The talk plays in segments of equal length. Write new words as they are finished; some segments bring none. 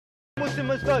Muslim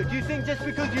must vote. Do you think just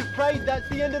because you've prayed that's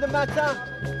the end of the matter?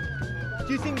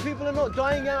 Do you think people are not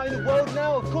dying out in the world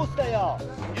now? Of course they are.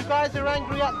 You guys are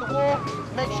angry at the war.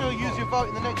 Make sure you use your vote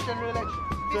in the next general election.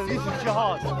 So this is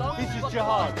jihad. This is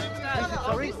jihad. This is,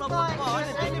 sorry? If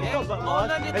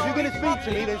you're going to speak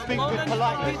to me, then speak with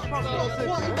politeness.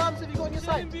 What imams have you got on your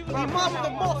side? The imam of the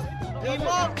mosque. The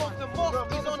imam of the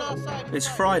mosque is on our side. It's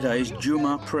Friday's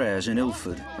Jummah prayers in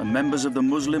Ilford, and members of the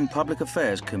Muslim Public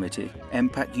Affairs Committee,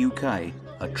 MPACUK,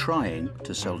 are trying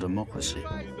to sell democracy.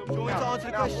 Do you want me to answer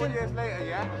the question? 4 years later,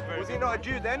 yeah? Was he not a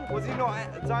Jew then? Was he not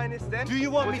a Zionist then? Do you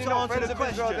want me to answer the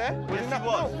question? Yes,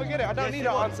 no, forget it. I don't need an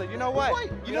answer. You know why?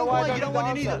 You know why you don't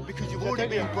want it either? Because you've already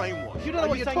been brainwashed. You don't know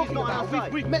what you're talking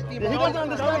about. We've met the imam. He doesn't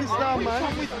understand Islam, man.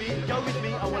 Come with me, go with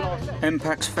me, I will ask.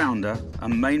 MPAC's founder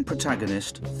and main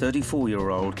protagonist,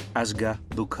 34-year-old Asghar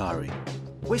Bukhari.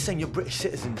 We're saying you're British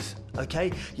citizens,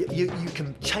 okay? You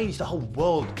can change the whole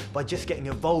world by just getting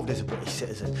involved as a British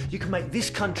citizen. You can make this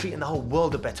country and the whole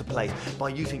world a better place by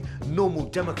using normal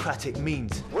democratic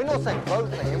means. We're not saying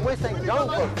vote for him, we're saying don't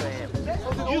vote for him.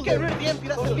 You get rid of the MP,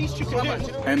 that's the least you can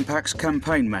do. MPAC's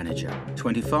campaign manager,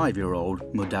 25-year-old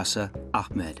Mudassir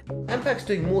Ahmed. MPAC's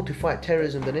doing more to fight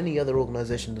terrorism than any other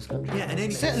organisation in this country. Yeah,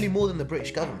 and certainly more than the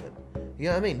British government. You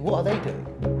know what I mean? What are they doing?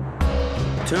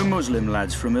 Two Muslim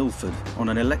lads from Ilford on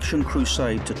an election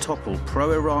crusade to topple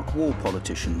pro-Iraq war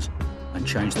politicians and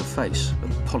change the face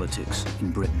of politics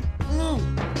in Britain.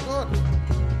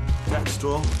 That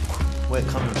straw, we're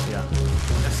coming for you.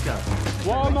 Let's go.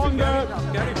 Warmonger!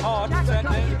 Get it hard.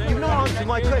 You've not answered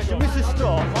my question, Mr.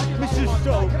 Straw. Mr.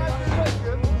 Straw.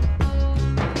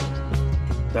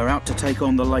 They're out to take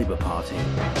on the Labour Party,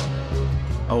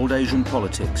 old Asian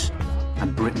politics,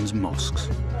 and Britain's mosques.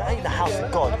 That ain't the house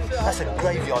of God. That's a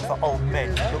graveyard for old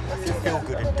men who feel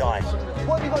good and die.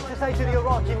 What have you got to say to the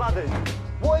Iraqi mothers?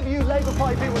 What have you Labour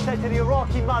Party people said to the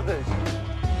Iraqi mothers?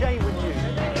 Shame on you.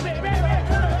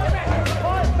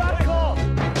 Back off!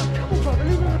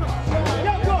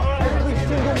 Every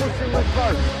single Muslim must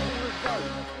vote.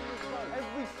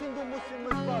 Every single Muslim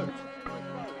must vote.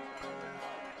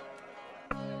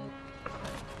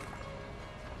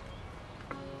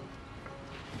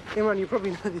 Imran, you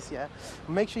probably know this, yeah?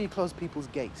 Make sure you close people's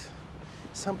gates.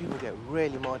 Some people get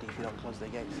really mardy if you don't close their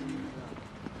gates.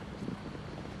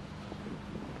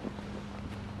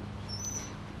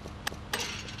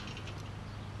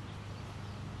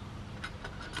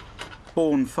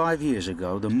 Born 5 years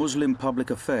ago, the Muslim Public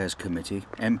Affairs Committee,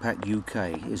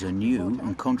 MPACUK, is a new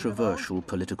and controversial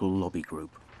political lobby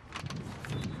group.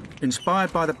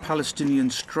 Inspired by the Palestinian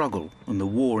struggle and the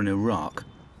war in Iraq,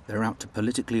 they're out to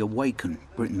politically awaken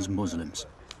Britain's Muslims.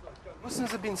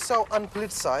 Muslims have been so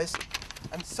unpoliticised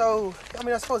and so, I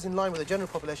mean, I suppose in line with the general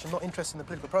population, not interested in the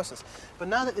political process. But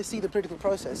now that they see the political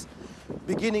process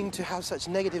beginning to have such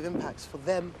negative impacts for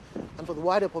them and for the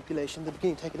wider population, they're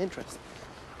beginning to take an interest.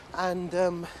 And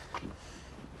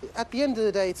at the end of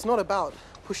the day, it's not about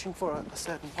pushing for a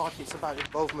certain party, it's about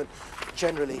involvement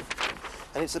generally.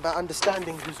 And it's about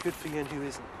understanding who's good for you and who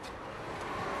isn't.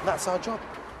 And that's our job.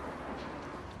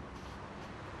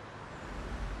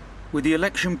 With the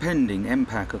election pending,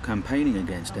 MPAC are campaigning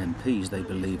against MPs they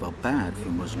believe are bad for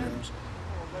Muslims.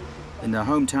 In their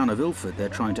hometown of Ilford, they're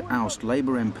trying to oust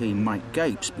Labour MP Mike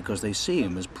Gapes because they see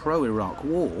him as pro-Iraq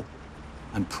war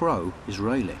and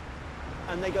pro-Israeli.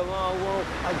 And they go, oh, well,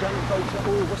 I don't vote at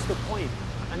all, what's the point?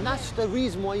 And that's the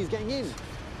reason why he's getting in.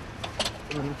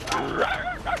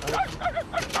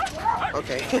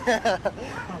 Okay.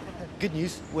 Good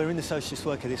news, we're in the Socialist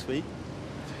Worker this week.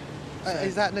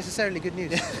 Is that necessarily good news?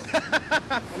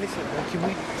 Listen, can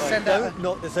we send Don't out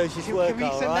not the Socialist Worker, can we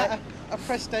send right? out a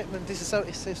press statement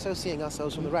disassociating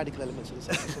ourselves from the radical elements of the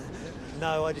socialism?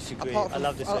 No, I disagree. Apart I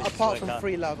love the Socialist apart Worker. from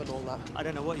free love and all that. I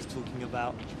don't know what he's talking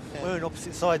about. Yeah. We're on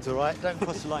opposite sides, all right? Don't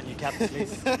cross the line, you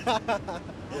capitalists.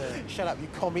 Shut up, you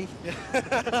commie.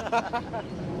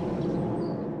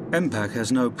 MPAC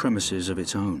has no premises of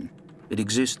its own. It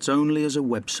exists only as a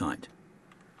website.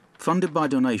 Funded by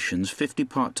donations, 50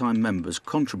 part-time members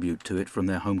contribute to it from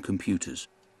their home computers.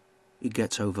 It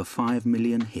gets over 5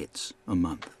 million hits a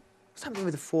month. What's happening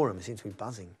with the forum? It seems to be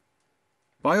buzzing.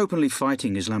 By openly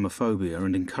fighting Islamophobia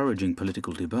and encouraging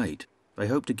political debate, they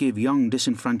hope to give young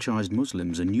disenfranchised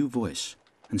Muslims a new voice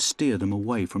and steer them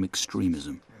away from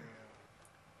extremism.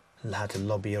 How to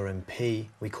lobby your MP.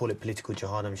 We call it political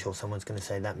jihad. I'm sure someone's going to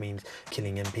say that means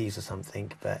killing MPs or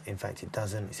something, but in fact it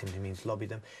doesn't. It simply means lobby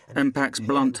them. MPAC's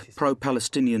blunt,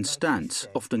 pro-Palestinian stance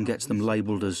often gets them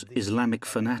labelled as Islamic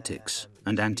fanatics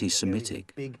and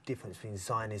anti-Semitic. Big difference between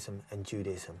Zionism and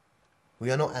Judaism.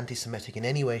 We are not anti-Semitic in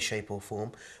any way, shape or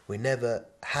form. We never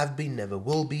have been, never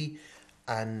will be.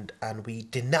 and we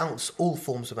denounce all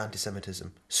forms of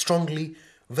anti-Semitism strongly,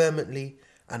 vehemently,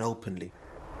 and openly.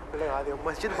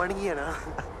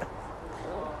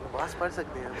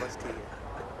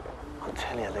 I'll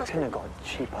tell you, they couldn't have got a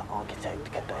cheaper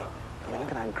architect, could they? I mean, look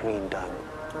at that green dome.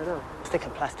 I know. Stick a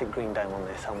plastic green dome on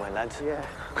there somewhere, lads. Yeah.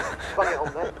 Bang it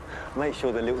on there. Make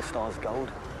sure the little star's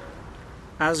gold.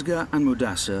 Asghar and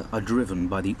Mudassir are driven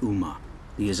by the Ummah,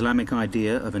 the Islamic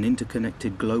idea of an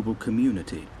interconnected global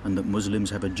community, and that Muslims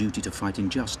have a duty to fight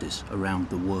injustice around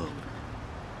the world.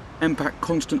 MPACUK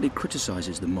constantly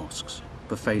criticises the mosques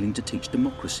for failing to teach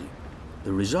democracy.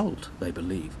 The result, they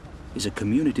believe, is a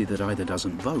community that either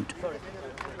doesn't vote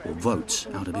or votes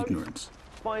out of ignorance.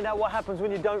 Find out what happens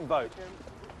when you don't vote.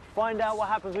 Find out what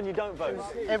happens when you don't vote.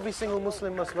 Every single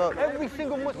Muslim must vote. Every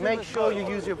single Muslim Make must sure vote. you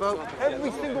use your vote.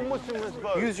 Every single Muslim must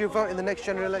vote. Use your vote in the next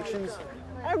general elections.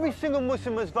 Every single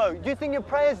Muslim must vote. Do you think your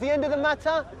prayer is the end of the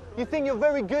matter? You think you're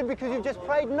very good because you've just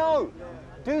prayed? No.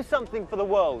 Do something for the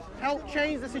world. Help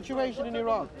change the situation in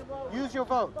Iraq. Use your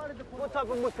vote. What type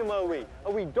of Muslim are we?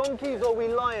 Are we donkeys or are we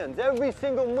lions? Every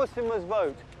single Muslim must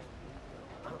vote.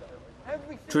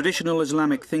 Traditional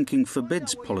Islamic thinking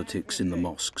forbids politics in the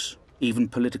mosques. Even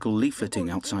political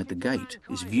leafleting outside the gate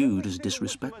is viewed as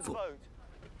disrespectful.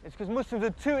 It's because Muslims are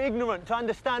too ignorant to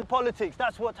understand politics.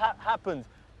 That's what happens.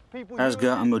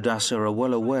 Asghar and Mudassir are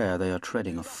well aware they are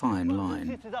treading a fine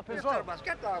line.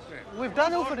 We've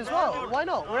done Ilford as well. Why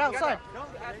not? We're outside.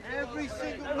 Every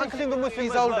single Muslim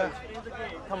He's must older.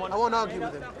 vote. Come on. I won't argue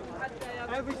with him.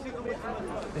 Every single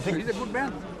Muslim. He's a good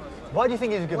man. Why do you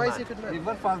think he's a good Why man? is he a good man? He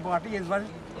works for the party as well.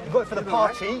 He works for the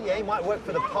party. Yeah, he might work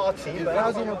for the party, but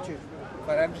How's he helped you?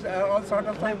 But I'm all sort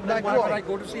of stuff. Like Whenever what? I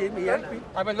go to see him, he helps me.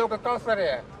 I'm a local councillor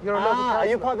here. You're a local are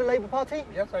you councillor. part of the Labour Party?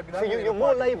 Yes, I belong So to the you're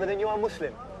more party. Labour than you are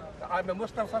Muslim. I'm a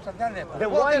Muslim first and then Labour.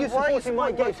 Then Well, why are then you why are you supporting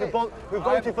Mike supporting Gates, Mike who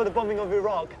voted for the bombing of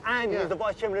Iraq, and Yeah. he's the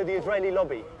vice chairman of the Israeli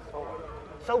lobby?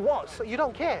 So what? So you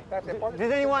don't care. That's a politics.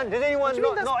 Does anyone do you mean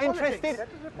that's not politics? interested? That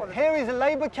is a politics. Here is a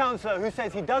Labour councillor who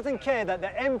says he doesn't care that the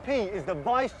MP is the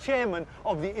vice chairman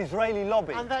of the Israeli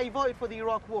lobby. And that he voted for the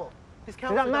Iraq war. His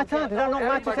Does that matter? Does that not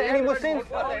matter to any Muslims?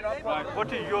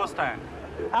 What is your stand?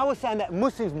 I was saying that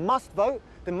Muslims must vote,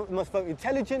 they must vote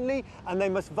intelligently, and they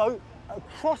must vote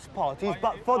across parties,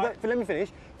 but let me finish,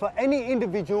 for any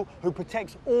individual who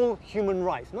protects all human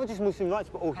rights, not just Muslim rights,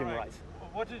 but all human rights.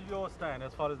 What is your stand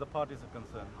as far as the parties are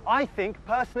concerned? I think,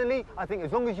 personally,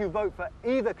 as long as you vote for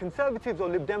either Conservatives or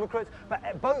Lib Democrats, but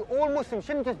vote all Muslims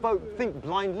shouldn't just think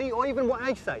blindly, or even what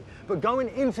I say, but go and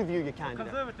interview your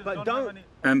candidate. But don't.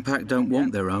 MPACUK don't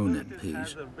want their own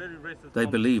MPs. They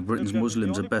believe Britain's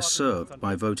Muslims are best served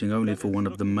by voting only for one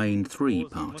of the main three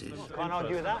parties. Can't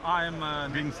argue with that. I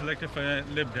am being selected for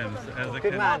Lib Dems as a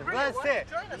Good man. candidate. That's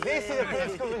it. This is a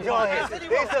political mujahid.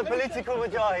 This is a political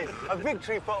mujahid. A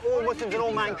victory for all Muslims and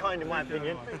all mankind, in my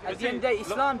opinion. At the end of the day,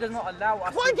 Islam does not allow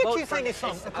us Why to do you vote keep for saying an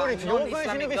Islam? According to your version of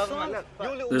non-Islamic Islam,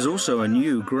 government. There's also a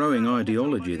new growing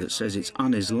ideology that says it's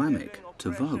un-Islamic to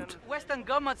vote. Western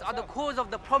governments are the cause of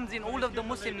the problems in all of the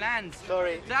Muslim lands.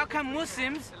 Sorry. So how can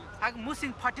Muslims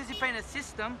participate in a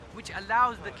system which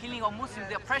allows the killing of Muslims,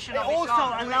 the oppression of also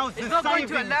Islam? allows it's the not saving.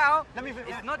 going to allow.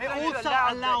 It not going to also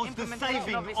allow allows the the implementation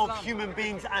saving of of Islam. human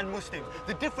beings and Muslims.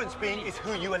 The difference being is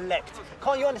who you elect.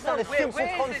 Can't you understand No, a simple where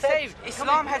is it concept? saved?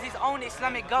 Islam has its own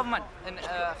Islamic government and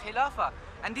Khilafah.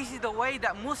 And this is the way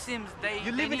that Muslims,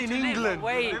 You're they living need in to England.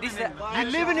 Live. You're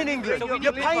living in England. So we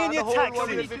You're need paying to- your the whole world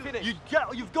needs taxes. to finish.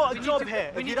 You've got a We need job to-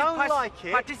 here. we If need you to don't like it,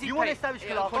 you want to participate establish in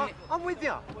Khilafah, I'm with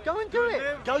you. Go and do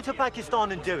it. Go to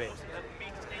Pakistan and do it.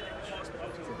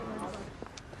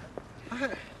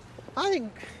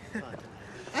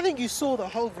 I think you saw the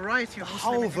whole variety of Muslim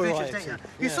whole individuals, variety, didn't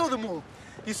you? You saw them all.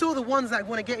 You saw the ones that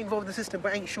want to get involved in the system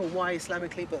but ain't sure why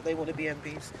Islamically, but they want to be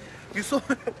MPs. You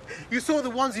saw the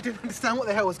ones who didn't understand what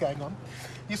the hell was going on.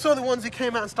 You saw the ones who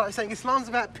came out and started saying Islam's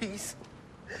about peace.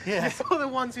 Yeah. You saw the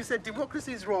ones who said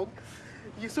democracy is wrong.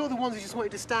 You saw the ones who just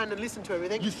wanted to stand and listen to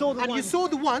everything. You saw the and you ones- saw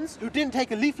the ones who didn't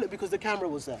take a leaflet because the camera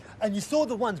was there. And you saw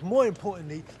the ones, more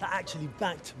importantly, that actually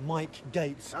backed Mike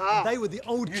Gates. Ah, They were the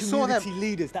old you saw community them.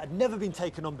 leaders that had never been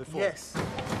taken on before. Yes.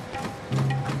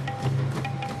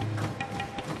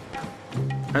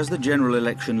 As the general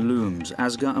election looms,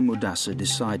 Asghar and Mudassir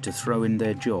decide to throw in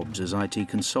their jobs as IT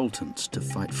consultants to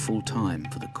fight full-time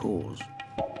for the cause.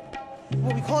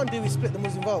 What we can't do is split the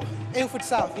Muslim vote. Ilford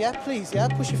South, yeah? Please, yeah?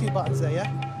 Push a few buttons there, yeah?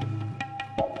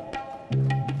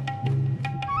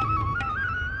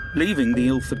 Leaving the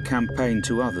Ilford campaign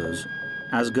to others,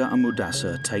 Asghar and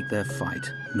Mudassir take their fight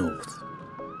north.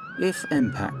 If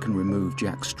MPACUK can remove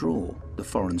Jack Straw, the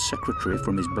Foreign Secretary,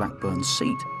 from his Blackburn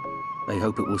seat, they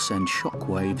hope it will send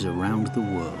shockwaves around the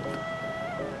world.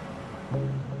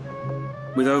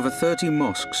 With over 30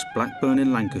 mosques, Blackburn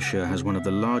in Lancashire has one of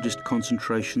the largest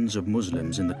concentrations of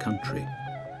Muslims in the country.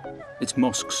 Its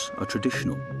mosques are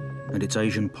traditional and its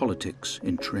Asian politics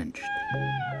entrenched.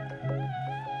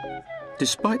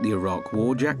 Despite the Iraq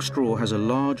War, Jack Straw has a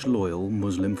large, loyal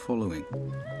Muslim following.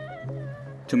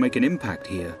 To make an impact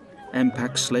here,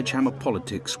 MPAC's sledgehammer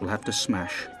politics will have to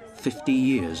smash 50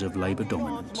 years of Labour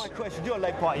dominance. My question, you're a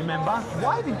Labour Party member.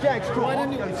 Why did Jack Straw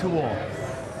go to war?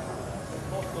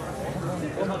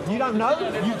 You don't know?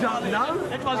 You don't know?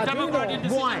 It was democratic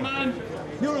decision, Why? man.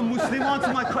 You're a Muslim,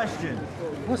 answer my question.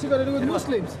 What's he got to do with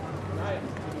Muslims?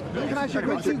 Can I ask you a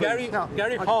question? Gary Hart.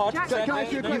 Can I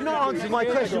ask you a question? You've not answered my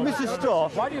question, Mr. Straw.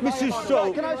 Mr.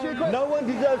 Straw, Can I ask you a question? no one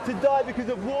deserves to die because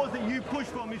of wars that you push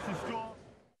for, Mr. Straw.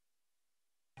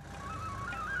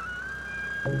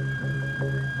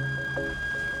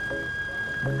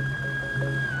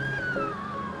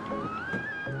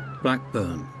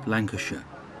 Blackburn, Lancashire.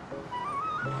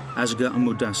 Asghar and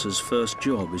Mudassar's first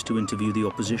job is to interview the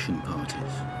opposition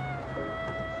parties.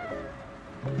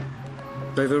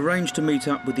 They've arranged to meet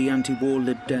up with the anti-war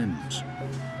Lib Dems,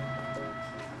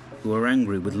 who are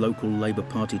angry with local Labour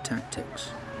Party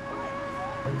tactics.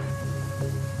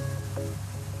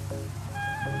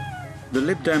 The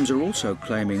Lib Dems are also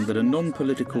claiming that a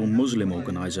non-political Muslim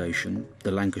organisation,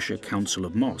 the Lancashire Council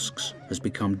of Mosques, has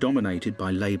become dominated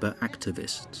by Labour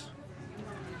activists.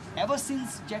 Ever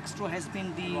since Jack Straw has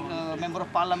been the Member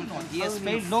of Parliament, he has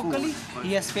failed locally,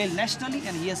 he has failed nationally,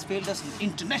 and he has failed us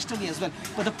internationally as well.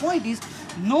 But the point is,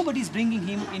 nobody's bringing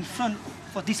him in front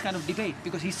for this kind of debate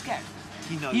because he's scared.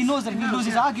 He knows that he will lose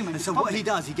his argument. And so what he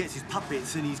does, he gets his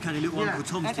puppets and his kind of little Uncle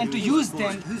Tom's and to use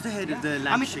them. Who's the head of the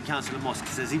Lancashire Council of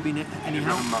Mosques? Has he been any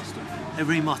help?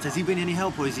 Ibrahim Mustard. Has he been any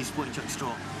help, or is he supporting Jack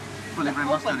Straw? Well, Ibrahim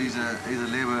Mustard is a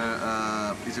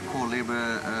Labour, he's a core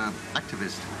Labour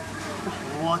activist.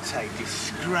 What a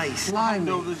disgrace!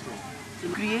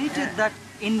 Created that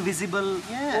invisible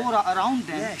aura around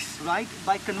them, right?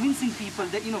 By convincing people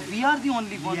that, you know, we are the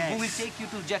only one who will take you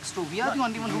to Jack Straw. We are the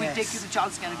only one who will take you to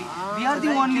Charles Kennedy. We are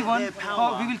the only one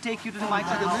who we will take you to the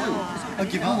Michael. I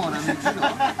give up on him.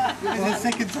 This is the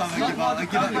second time I give up. I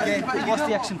give up again. What's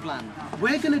the action plan?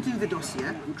 We're going to do the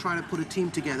dossier. We're trying to put a team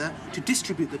together to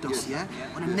distribute the dossier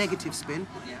on a negative spin.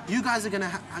 You guys are going to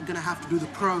have to do the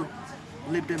pro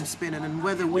Lib Dem spin, and then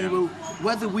whether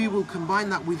we will combine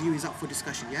that with you is up for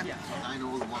discussion. Yeah. I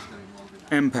know all the mosques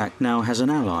involved. MPAC now has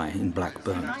an ally in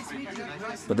Blackburn,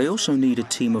 but they also need a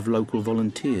team of local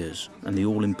volunteers and the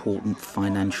all-important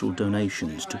financial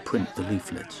donations to print the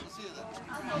leaflets.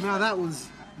 Now that was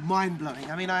mind-blowing.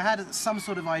 I mean, I had some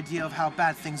sort of idea of how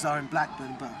bad things are in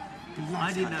Blackburn, but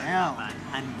I didn't know that, man.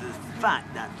 And the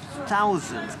fact that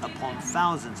thousands upon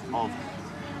thousands of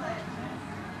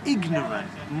ignorant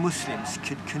Muslims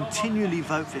could continually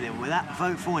vote for him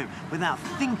without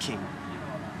thinking,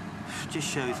 just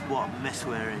shows what mess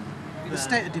we're in. The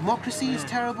state of democracy is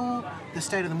terrible, the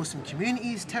state of the Muslim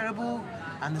community is terrible,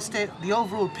 and the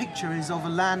overall picture is of a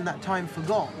land that time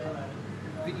forgot.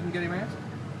 Think you can get him out?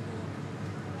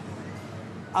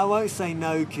 I won't say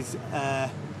no, because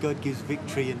God gives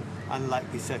victory in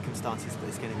unlikely circumstances, but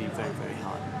it's going to be very, very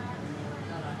hard.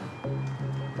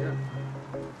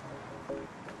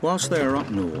 Whilst they are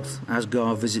up north,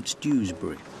 Asghar visits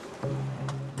Dewsbury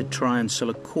to try and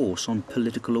sell a course on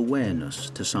political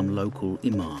awareness to some local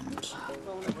imams.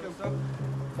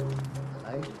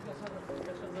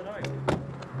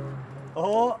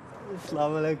 Oh,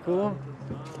 Assalamu alaikum.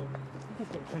 You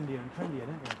just get trendier and trendier,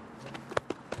 don't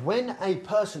you? When a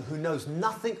person who knows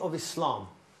nothing of Islam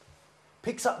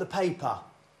picks up the paper,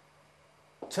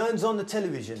 turns on the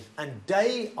television, and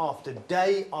day after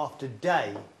day after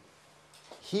day,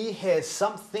 he hears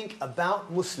something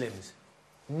about Muslims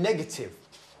negative,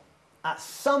 at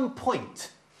some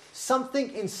point,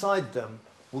 something inside them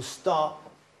will start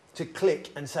to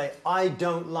click and say, I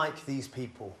don't like these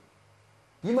people.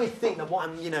 You may think that what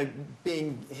I'm,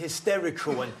 being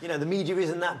hysterical and, the media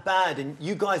isn't that bad and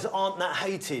you guys aren't that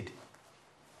hated.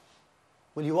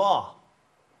 Well, you are.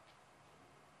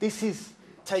 This is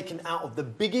taken out of the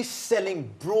biggest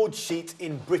selling broadsheet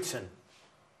in Britain.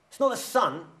 It's not The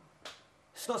Sun.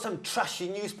 It's not some trashy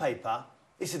newspaper.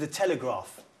 This is the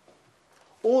Telegraph.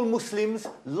 All Muslims,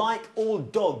 like all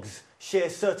dogs, share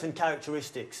certain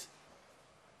characteristics.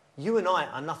 You and I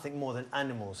are nothing more than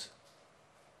animals.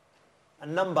 A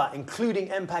number, including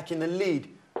MPAC in the lead,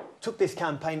 took this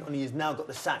campaign on. He has now got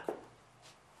the sack.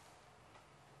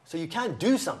 So you can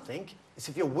do something. It's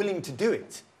if you're willing to do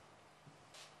it.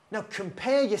 Now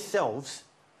compare yourselves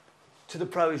to the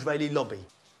pro-Israeli lobby.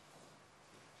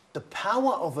 The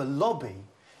power of a lobby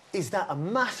is that a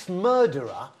mass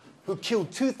murderer who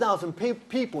killed 2,000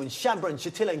 people in Shabra and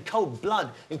Shatila in cold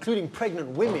blood, including pregnant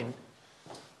women.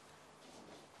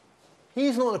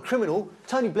 He's not a criminal.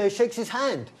 Tony Blair shakes his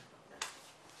hand.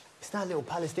 It's that little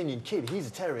Palestinian kid. He's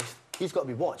a terrorist. He's got to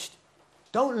be watched.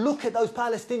 Don't look at those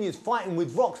Palestinians fighting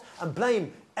with rocks and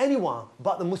blame anyone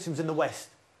but the Muslims in the West.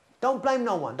 Don't blame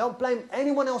no one. Don't blame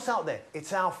anyone else out there.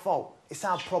 It's our fault. It's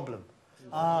our problem.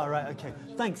 Ah, right, OK.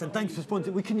 Thanks, and thanks for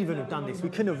sponsoring. We couldn't even have done this. We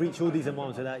couldn't have reached all these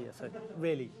imams without you, so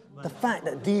really. The fact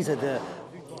that these are the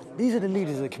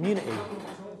leaders of the community,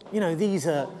 you know, these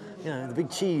are, you know, the big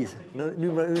cheese,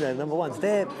 numero uno, number ones,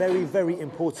 they're very, very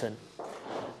important.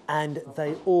 And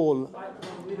they all,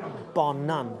 bar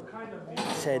none,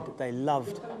 said they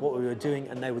loved what we were doing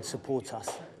and they would support us.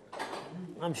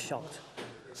 I'm shocked.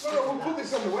 We'll put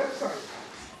this on the website.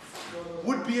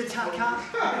 Would-be attacker,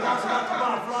 dance like a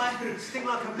butterfly, sting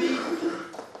like a bee.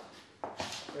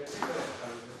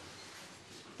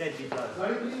 Deadly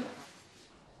blow.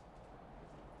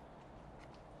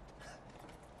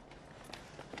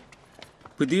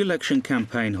 With the election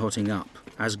campaign hotting up,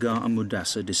 Asghar and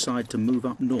Mudassar decide to move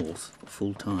up north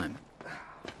full-time.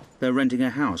 They're renting a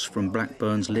house from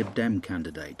Blackburn's Lib Dem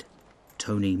candidate,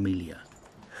 Tony Melia.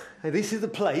 Hey, this is the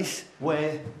place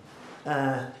where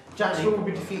Jack Straw will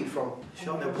be defeated from.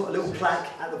 Sure, they'll put a little plaque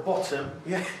at the bottom.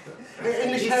 Yeah.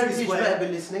 English Heritage better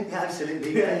be listening. Yeah,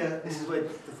 absolutely. Yeah. This is where the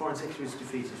Foreign Secretary was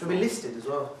defeated. They'll be listed as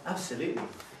well. Absolutely.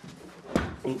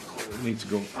 We need to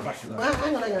go back to that.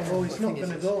 Hang on. Oh, it's not going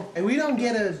to go. And we don't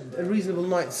get a reasonable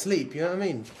night's sleep, you know what I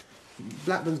mean?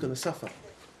 Blackburn's going to suffer.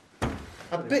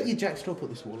 I bet you Jack Straw put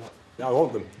this wall up. I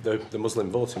want them, the Muslim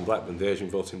vote in Blackburn, the Asian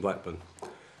vote in Blackburn.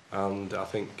 And I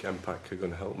think MPACUK are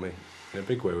going to help me in a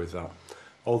big way with that.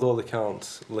 Although they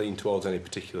can't lean towards any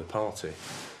particular party,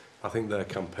 I think their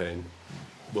campaign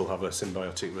will have a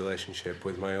symbiotic relationship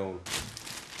with my own.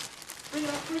 Bring it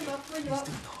up.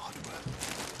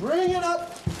 Bring it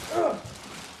up!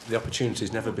 The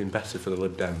opportunity's never been better for the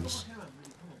Lib Dems.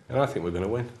 And I think we're going to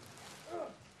win.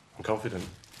 I'm confident.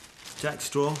 Jack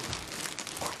Straw,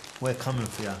 we're coming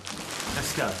for you.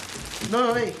 Let's go.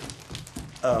 No, me.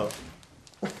 Oh.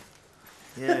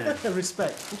 Yeah.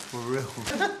 Respect. For real.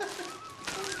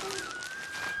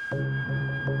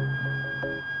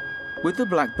 With the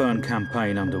Blackburn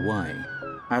campaign underway,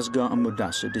 Asghar and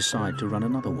Mudassar decide to run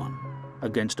another one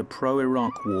against a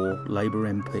pro-Iraq war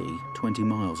Labour MP 20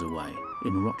 miles away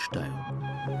in Rochdale.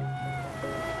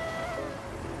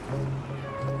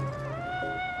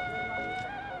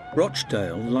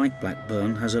 Rochdale, like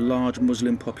Blackburn, has a large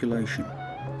Muslim population.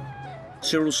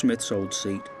 Cyril Smith's old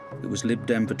seat, it was Lib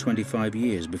Dem for 25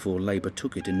 years before Labour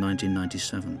took it in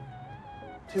 1997.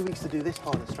 2 weeks to do this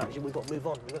part of the strategy, we've got to move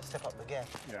on, we've got to step up the game.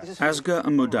 Asghar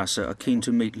and Mudassar are keen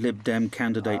to meet Lib Dem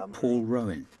candidate Paul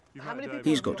Rowan.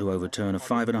 He's got to overturn a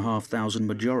 5,500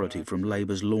 majority from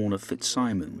Labour's Lorna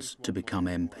Fitzsimons to become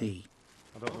MP.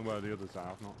 I don't know where the others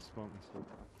are, I've not spoken to.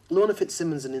 Lorna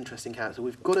Fitzsimmons is an interesting character.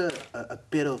 We've got a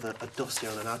bit of a dossier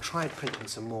on her, and I'll try printing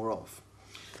some more off.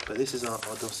 But this is our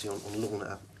dossier on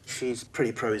Lorna. She's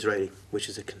pretty pro-Israeli, which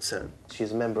is a concern.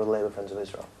 She's a member of the Labour Friends of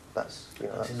Israel. That's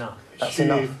enough. That's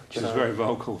enough. She's very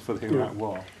vocal for the Iraq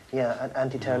war. Yeah, and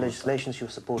anti-terror legislation, she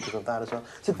was supportive of that as well.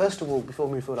 So first of all, before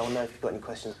we move forward, I want to know if you've got any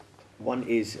questions. One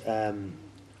is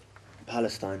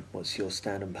Palestine. What's your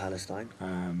stand on Palestine?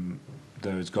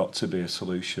 There's got to be a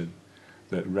solution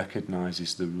that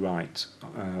recognises the right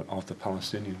of the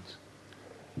Palestinians.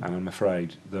 And I'm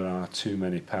afraid there are too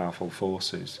many powerful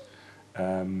forces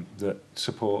that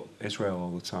support Israel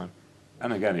all the time.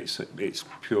 And again, it's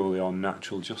purely on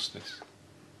natural justice.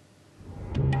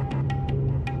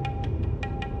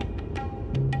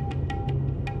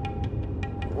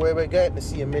 We're going to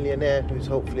see a millionaire who's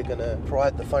hopefully going to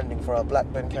provide the funding for our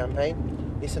Blackburn campaign.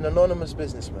 It's an anonymous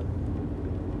businessman.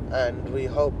 And we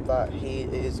hope that he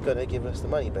is going to give us the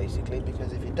money, basically,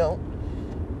 because if he don't,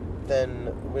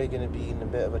 then we're going to be in a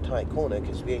bit of a tight corner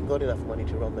because we ain't got enough money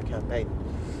to run the campaign.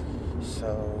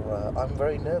 So I'm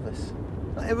very nervous.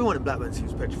 Everyone in Blackburn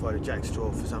seems petrified of Jack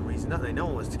Straw for some reason, don't they? No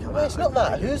one wants to come out. Well, it's not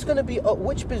that. Who's going to be...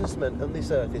 which businessman on this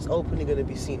earth is openly going to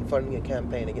be seen funding a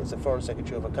campaign against the Foreign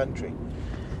Secretary of a country?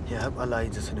 Yeah, I hope Allah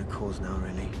leads us in a cause now,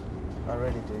 really. I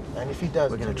really do. And if he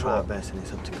does... We're going to try our best and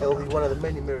it's up to God. It'll be one of the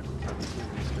many miracles.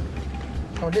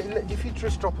 Oh, if you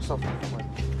just drop us off...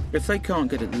 If they can't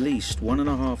get at least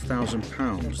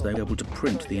 £1,500, they're able to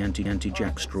print the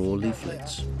anti-Jack Straw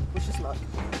leaflets. Wish us luck.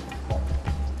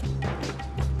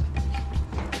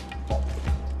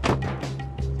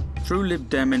 Through Lib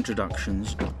Dem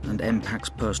introductions and MPAC's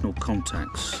personal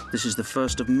contacts, this is the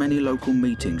first of many local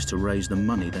meetings to raise the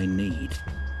money they need.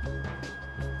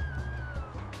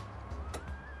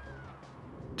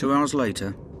 2 hours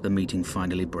later, the meeting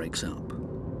finally breaks up. So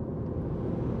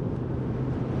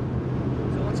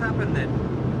what's happened then?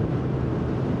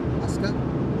 Oscar?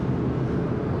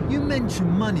 You mention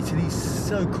money to these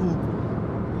so-called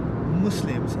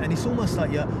Muslims, and it's almost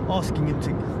like you're asking them to,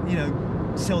 you know,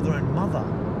 sell their own mother.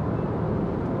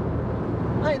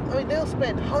 I mean, they'll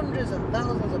spend hundreds and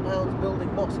thousands of pounds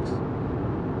building mosques.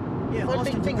 Yeah, ask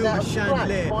Funding them to things build out a of scratch,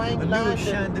 chandelier, buying a little land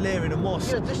chandelier in a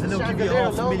mosque, Yeah, just and the they'll give you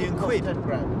chandelier £500,000 alone cost 10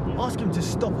 grand. Ask them to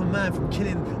stop a man from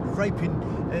killing, raping,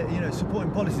 you know,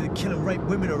 supporting policies that kill and rape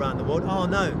women around the world. Oh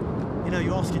no, you know,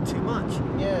 you're asking too much.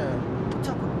 Yeah. What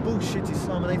type of bullshit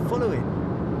Islam are they following?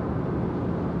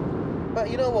 But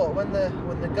you know what? When the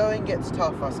going gets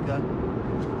tough, Oscar,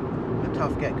 the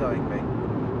tough get going, mate.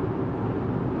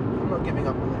 I'm not giving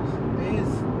up on this.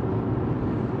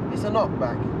 It's a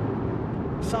knockback.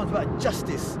 It sounds about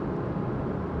justice.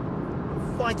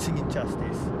 Fighting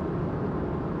injustice.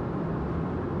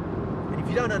 And if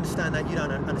you don't understand that, you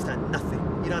don't understand nothing.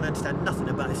 You don't understand nothing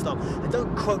about Islam. And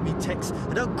don't quote me texts,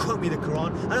 and don't quote me the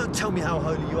Quran, and don't tell me how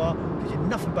holy you are, because you're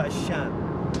nothing but a sham.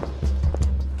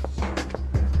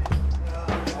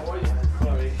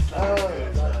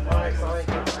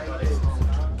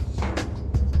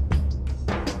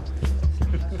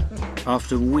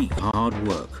 After a week of hard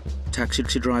work, taxi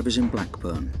drivers in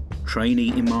Blackburn,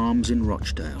 trainee imams in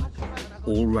Rochdale,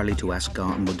 all rally to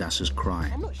Asghar and Mudassar's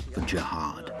cry for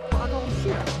jihad.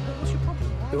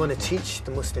 We want to teach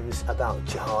the Muslims about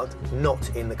jihad,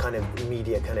 not in the kind of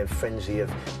media kind of frenzy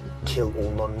of kill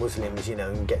all non-Muslims, you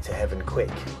know, and get to heaven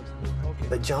quick.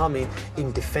 But jihad means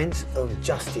in defense of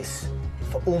justice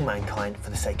for all mankind for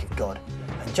the sake of God.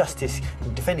 And justice,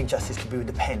 defending justice could be with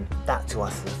the pen. That to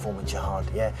us is a form of jihad,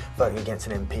 yeah? Voting against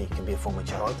an MP can be a form of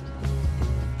jihad.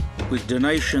 With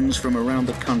donations from around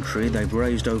the country, they've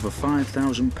raised over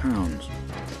 £5,000.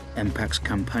 MPAC's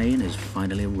campaign is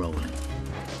finally rolling.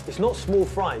 It's not small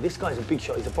fry. This guy's a big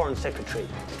shot. He's a foreign secretary.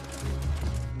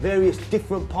 Various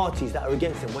different parties that are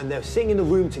against him. When they're sitting in the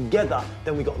room together,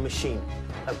 then we got a machine.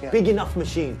 A big enough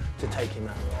machine to take him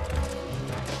out.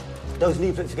 Those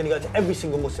leaflets are going to go to every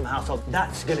single Muslim household.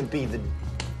 That's going to be the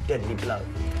deadly blow.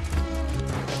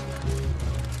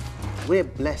 We're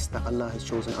blessed that Allah has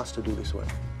chosen us to do this work.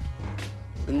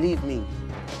 Believe me.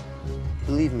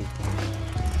 Believe me.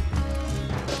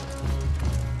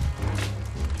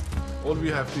 All we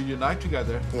have to unite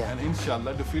together and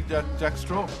inshallah defeat Jack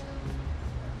Straw.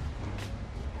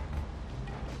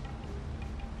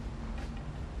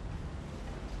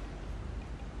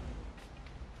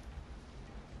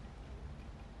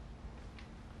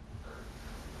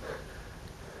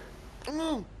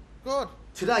 Oh, God.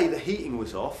 Today the heating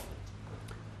was off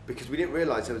because we didn't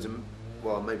realise there was a,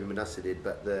 well, maybe Manasseh did,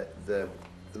 but the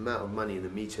amount of money in the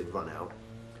meter had run out.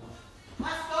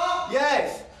 Master!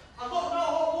 Yes! I've got no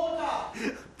hot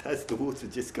water! That's the water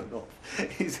just gone off.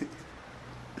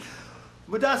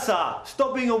 Mudassar,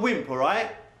 stop being a wimp, all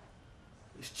right?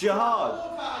 It's jihad.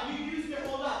 Water, and you used it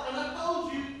all up, and I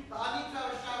told you that I need to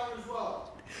have a shower as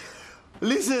well.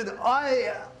 Listen,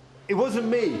 it wasn't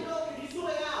me. Can you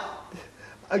sort it out?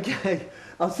 Okay,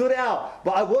 I'll sort it out.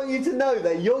 But I want you to know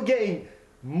that you're getting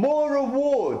more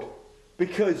reward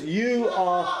because you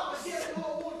are... It's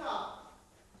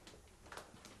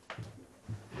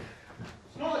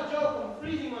not a joke, I'm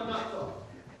freezing my nuts off.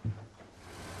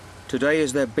 Today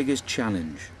is their biggest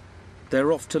challenge.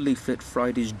 They're off to leaflet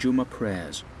Friday's Jummah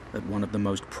prayers at one of the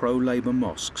most pro-Labour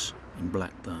mosques in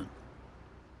Blackburn.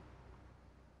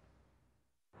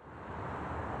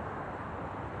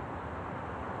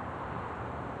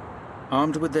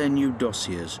 Armed with their new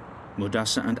dossiers,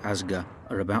 Mudassar and Asghar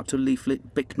are about to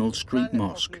leaflet Bicknell Street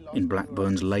Mosque in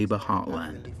Blackburn's Labour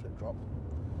heartland.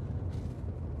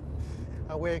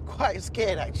 We're quite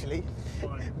scared, actually,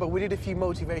 but we did a few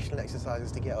motivational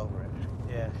exercises to get over it.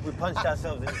 Yeah, we punched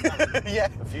ourselves in the stomach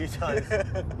a few times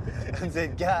and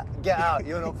said, get out,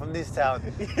 you're not from this town.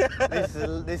 This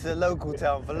is a local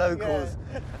town for locals.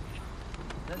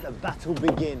 Let the battle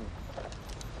begin.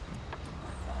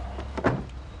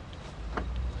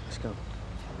 Let's go.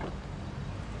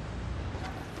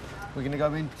 We're going to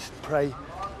go in, pray,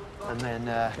 and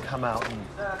then come out and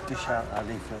dish out our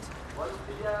leaflets.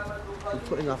 We're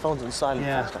putting our phones on silent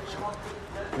first, actually.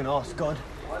 We're going to ask God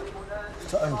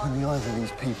to open the eyes of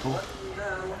these people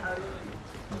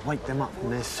and wake them up from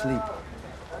their sleep,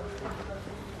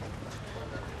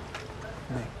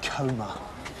 their coma.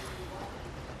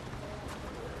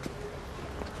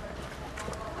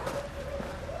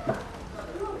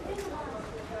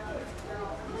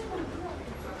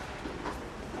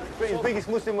 Britain's biggest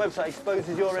Muslim website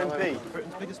exposes your MP.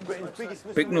 Britain's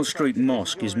biggest Bicknell Street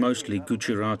Mosque is mostly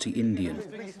Gujarati Indian,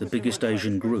 the biggest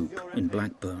Asian group in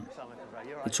Blackburn.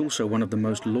 It's also one of the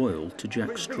most loyal to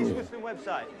Jack Straw.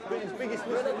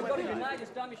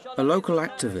 A local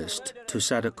activist,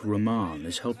 Tusadak Rahman,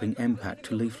 is helping MPAC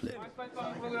to leaflet.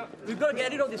 We've got to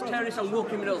get rid of this terrorist and war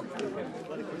criminal.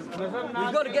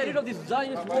 We've got to get rid of this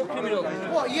Zionist war criminal.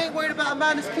 What, you ain't worried about a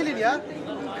man that's killing you?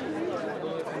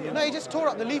 No, he just tore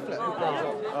up the leaflet. All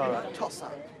right. Toss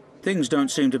that. Things don't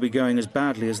seem to be going as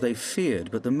badly as they feared,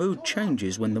 but the mood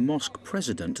changes when the mosque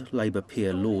president, Labour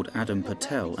peer Lord Adam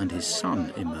Patel, and his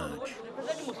son emerge.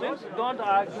 Don't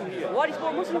argue here. What is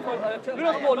for Muslims? We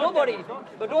don't support nobody.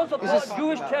 But don't support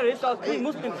Jewish terrorists or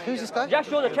Muslims. Who's this guy? Jack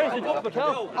Straw, the terrorist, is Lord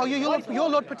Patel. Oh, you're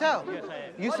Lord Patel?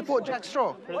 You support Jack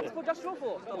Straw? What do you support Jack Straw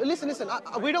for? Listen,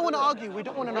 we don't want to argue. We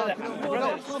don't want to argue.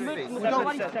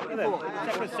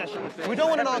 We don't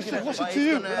want to argue. What's it to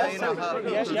you? No.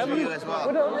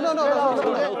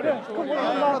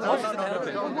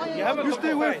 You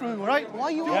stay away from him, right? Why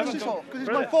are you arguing for? Because he's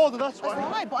my father, that's why.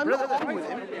 That's right, but I'm not arguing with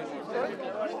him.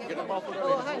 We don't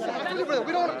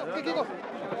want to kick off.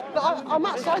 I'm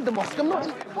outside the mosque. I'm not.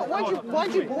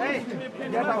 Why'd you bore me?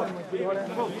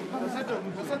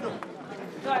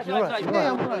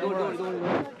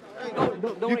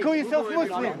 You call yourself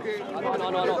Muslim?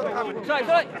 No. Try.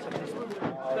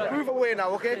 Move away now,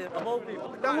 okay? I'm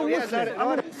a Muslim.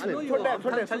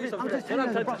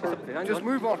 Just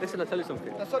move on. Listen, I'll tell you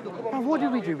something. Bro, what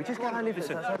did we do? We just got our leaflets.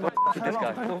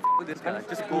 This guy.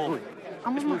 Just go away.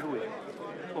 Just move away.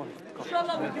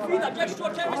 Inshallah, we defeat that Jack Straw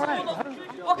terrorist.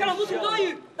 What kind of Muslims are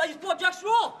you that you support Jack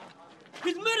Straw?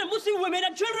 He's murdered Muslim women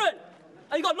and children.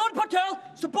 And you got Lord Patel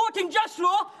supporting Jack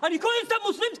Straw, and you call yourself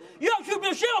Muslims, you have to be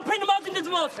ashamed of praying namaz in this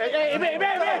mosque. Hey,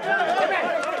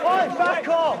 back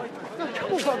off!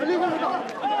 Come on, brother, leave him alone.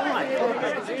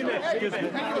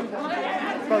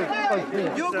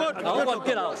 You go. No,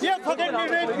 get out. Yeah, forget me,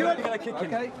 man. You're gonna kick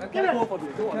him. Okay.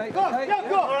 Go.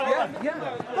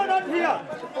 Go down here.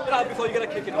 Get out before you're gonna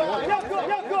kick him. Go.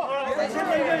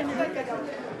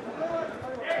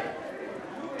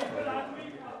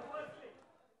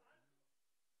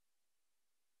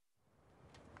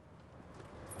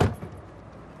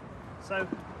 So,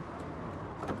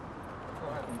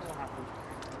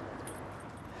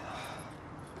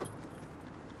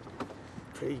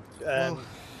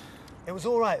 it was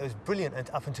all right. It was brilliant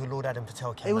up until Lord Adam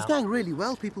Patel came out. It was going really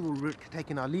well. People were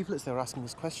taking our leaflets. They were asking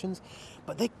us questions,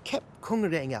 but they kept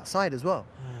congregating outside as well.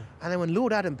 And then when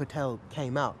Lord Adam Patel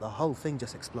came out, the whole thing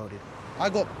just exploded. I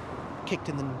got kicked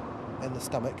in the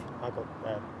stomach. I got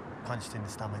punched in the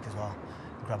stomach as well,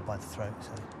 grabbed by the throat.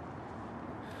 So.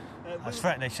 I was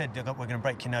threatened. They said we're going to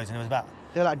break your nose, and it was about.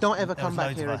 They're like, "Don't ever come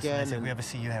back here again." They said, "If we ever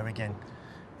see you here again,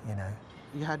 you know."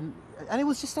 You hadn't, and it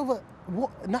was just over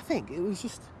nothing. It was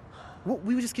just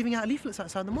we were just giving out leaflets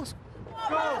outside the mosque.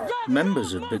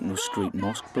 Members of Bicknell Street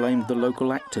Mosque blamed the local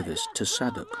activist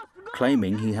Tusadak,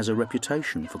 claiming he has a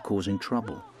reputation for causing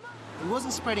trouble. He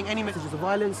wasn't spreading any messages of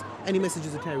violence, any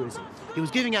messages of terrorism. He was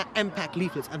giving out MPAC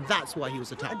leaflets, and that's why he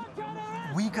was attacked.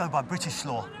 We go by British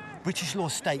law. British law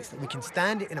states that we can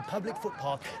stand in a public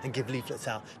footpath and give leaflets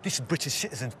out. This is British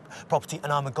citizen property,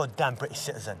 and I'm a goddamn British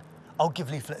citizen. I'll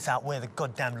give leaflets out where the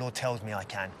goddamn law tells me I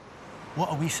can. What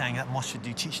are we saying that mosques should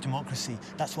do? Teach democracy.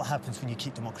 That's what happens when you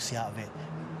keep democracy out of it.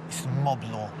 It's mob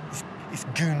law. It's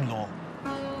goon law.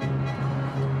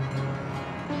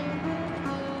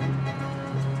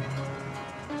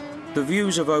 The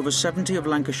views of over 70 of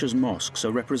Lancashire's mosques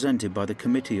are represented by the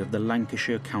committee of the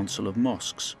Lancashire Council of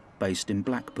Mosques, based in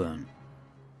Blackburn.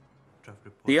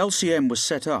 The LCM was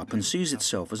set up and sees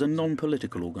itself as a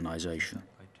non-political organisation.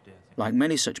 Like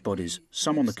many such bodies,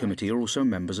 some on the committee are also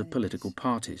members of political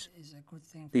parties.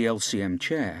 The LCM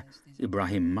chair,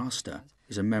 Ibrahim Master,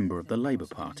 is a member of the Labour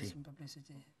Party.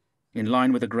 In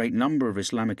line with a great number of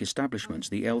Islamic establishments,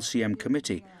 the LCM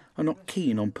committee are not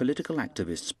keen on political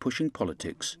activists pushing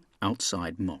politics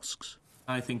outside mosques.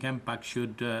 I think MPAC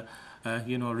should,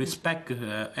 respect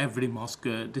every mosque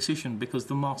decision, because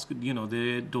the mosque,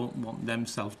 they don't want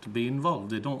themselves to be involved.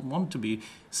 They don't want to be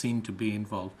seen to be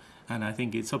involved. And I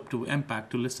think it's up to MPAC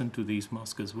to listen to these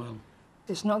mosques as well.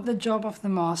 It's not the job of the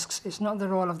mosques, it's not the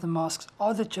role of the mosques,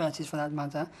 or the churches for that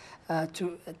matter,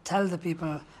 to tell the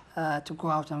people to go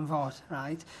out and vote,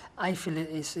 right? I feel it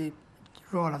is the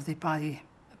role of the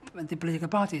political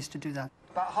parties to do that.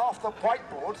 About half the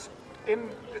whiteboards in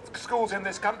schools in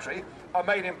this country are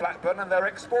made in Blackburn, and they're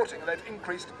exporting. They've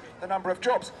increased the number of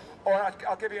jobs. Or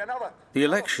I'll give you another. The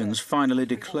elections finally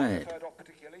declared.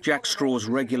 Jack Straw's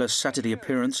regular Saturday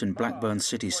appearance in Blackburn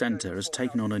city centre has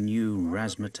taken on a new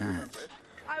razzmatazz.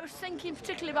 I was thinking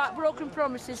particularly about broken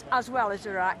promises as well as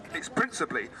Iraq. It's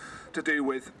principally to do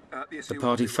with the issue... The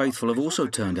party faithful have also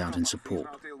turned out in support.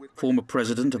 Former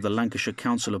President of the Lancashire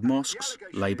Council of Mosques,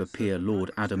 Labour peer Lord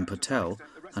Adam Patel,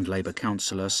 and Labour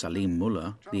councillor Salim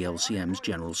Mullah, the LCM's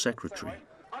General Secretary.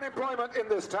 Unemployment in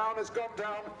this town has gone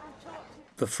down.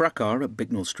 The fracas at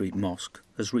Bicknell Street Mosque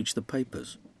has reached the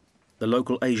papers. The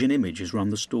local Asian Image has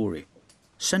run the story.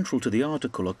 Central to the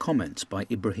article are comments by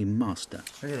Ibrahim Master.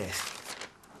 Look at this.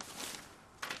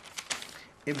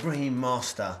 Ibrahim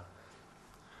Master,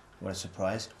 what a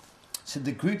surprise, said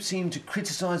the group seemed to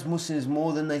criticise Muslims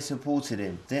more than they supported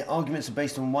him. Their arguments are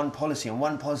based on one policy, and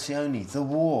one policy only, the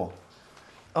war.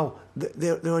 Oh,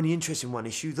 they're only interested in one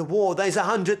issue, the war. There's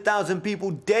 100,000 people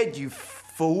dead, you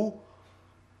fool.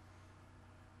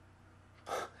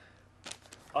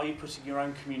 Are you putting your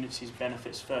own community's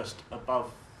benefits first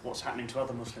above what's happening to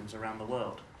other Muslims around the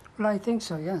world? Well, I think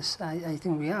so, yes. I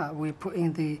think we are. We're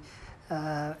putting the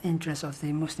interests of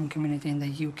the Muslim community in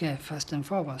the UK first and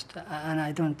foremost. And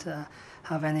I don't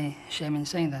have any shame in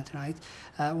saying that, right?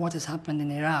 What has happened in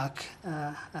Iraq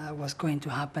was going to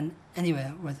happen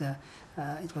anywhere, whether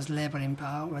it was Labour in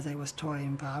power, whether it was Tory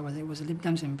in power, whether it was Lib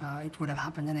Dems in power, it would have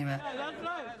happened anywhere.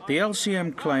 The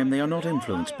LCM claim they are not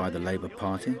influenced by the Labour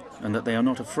Party and that they are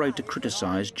not afraid to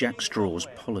criticise Jack Straw's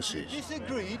policies.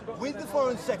 Disagreed with the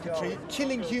Foreign Secretary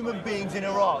killing human beings in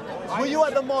Iraq. Were you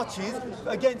at the marches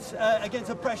against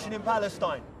oppression in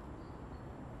Palestine?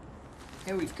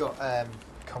 Here we've got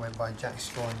comment by Jack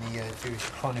Straw in the Jewish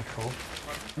Chronicle.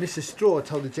 Mr. Straw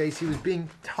told the JC he was being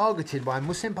targeted by a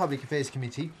Muslim Public Affairs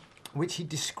Committee, which he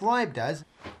described as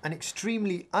an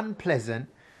extremely unpleasant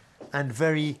and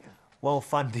very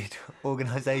well-funded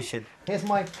organisation. Here's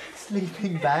my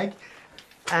sleeping bag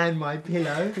and my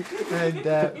pillow, and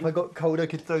if I got cold I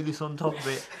could throw this on top of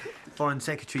it. Foreign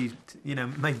Secretary, you know,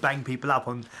 may bang people up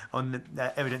on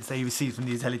evidence they receive from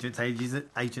the intelligence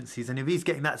agencies, and if he's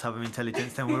getting that type of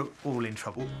intelligence, then we're all in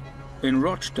trouble. In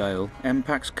Rochdale,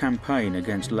 MPAC's campaign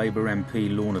against Labour MP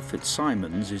Lorna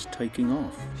Fitzsimons is taking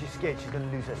off. She's scared she's going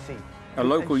to lose her seat. A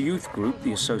local youth group,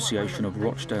 the Association of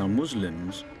Rochdale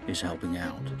Muslims, is helping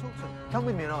out. Come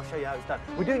with me and I'll show you how it's done.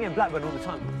 We're doing it in Blackburn all the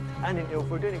time, and in Ilford.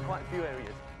 We're doing it in quite a few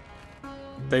areas.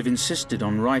 They've insisted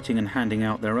on writing and handing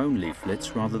out their own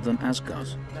leaflets rather than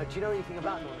Asghar's. Now, do you know anything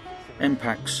about Lorna Fitzsimons?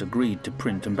 MPAC's agreed to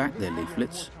print and back their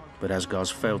leaflets, but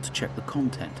Asghar's failed to check the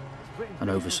content, an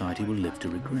oversight he will live to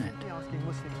regret. Asking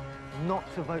Muslims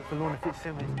not to vote for Lorna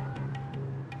Fitzsimons.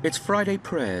 It's Friday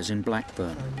prayers in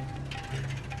Blackburn.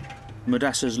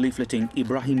 Mudassar's leafleting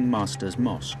Ibrahim Master's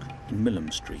mosque in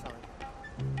Milham Street.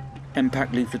 MPAC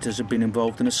leafleters have been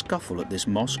involved in a scuffle at this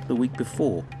mosque the week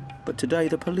before, but today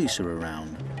the police are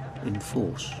around, in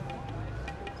force.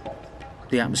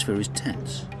 The atmosphere is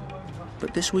tense,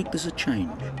 but this week there's a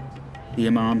change. The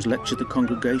imams lectured the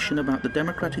congregation about the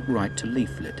democratic right to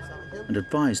leaflet and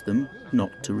advised them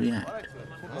not to react.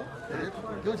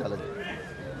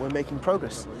 We're making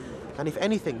progress. And if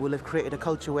anything, we'll have created a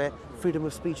culture where freedom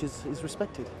of speech is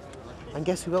respected. And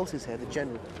guess who else is here? The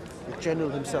General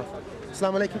himself.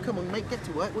 Assalamu alaikum, come on, mate, get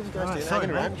to work. What are you guys doing?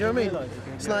 Hanging around, do you know what I mean?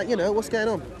 It's like, you know, what's going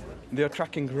on? They are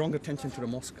attracting wrong attention to the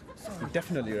mosque.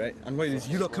 Definitely, right? And why is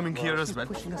you lot coming here as well?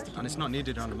 And it's not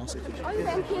needed around the mosque. Are you the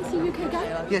MPACUK UK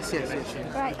guy? Yes.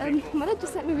 Right, Mother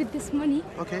just sent me with this money.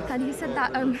 Okay. And he said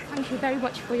that thank you very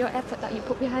much for your effort that you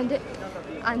put behind it.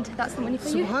 And that's the money for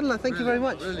you. Subhanallah, thank you very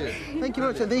much. Brilliant. Thank you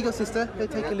very much. And there you go, sister. Go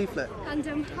take a leaflet.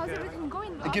 And how's everything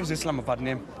going? It gives Islam a bad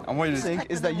name. And what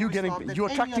is that you're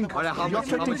attracting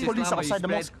police outside the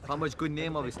mosque. How much good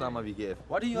name of Islam have you gave?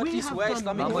 Why do you at least wear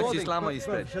Islamic clothing? How much Islam have you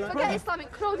spread? Forget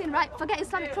Islamic clothing, right? Forget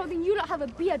Islamic clothing. You lot have a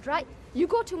beard, right? You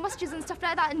go to masjids and stuff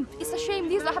like that, and it's a shame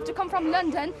these lot have to come from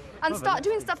London and start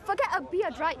doing stuff. Forget a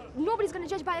beard, right? Nobody's going to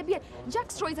judge by a beard.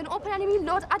 Jack Straw is an open enemy.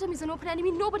 Lord Adam is an open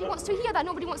enemy. Nobody wants to hear that.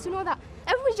 Nobody wants to know that.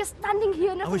 Everybody's just standing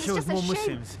here. I wish there was more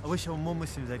Muslims. I wish there were more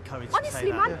Muslims that had courage to say that.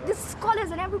 Honestly, man, there's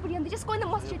scholars and everybody, and they just go in the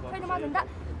masjid, pray namaz and that.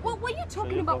 What are you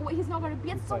talking about? What he's not wearing a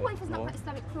beard? So what if he's not got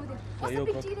Islamic clothing? What's the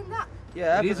big deal in that?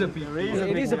 Yeah, it is a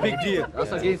big deal.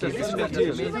 That's against us. It's a big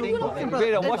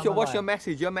deal. What's your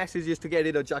message? Your message is to get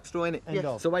rid of Jack Straw, innit?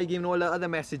 Yeah. So why are you giving all the other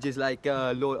messages like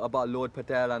about Lord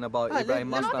Patel and about Ibrahim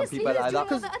Master and people like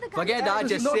that? Forget that.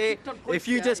 Just say if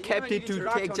you just kept it to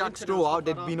take Jack Straw out,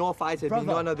 there'd be no fights. There'd be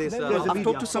none of this. I've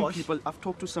talked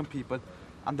to some people,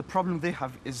 and the problem they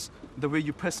have is the way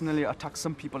you personally attack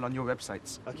some people on your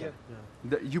websites. Okay.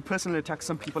 You personally attack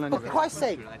some people on your websites. For Christ's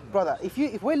sake, brother,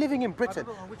 if we're living in Britain,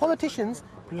 politicians,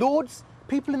 lords,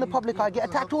 people in the public eye get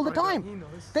attacked all the time.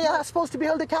 They are supposed to be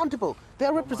held accountable. They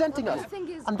are representing us.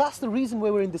 And that's the reason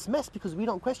why we're in this mess, because we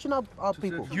don't question our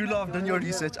people. You lot have done your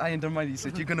research, I ain't done my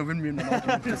research. You're going to win me in an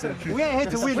argument to say the truth. We're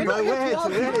here to win, bro. We're here to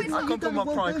win. I can't put my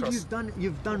pride across.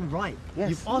 You've done right. Yes.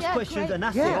 You've asked questions and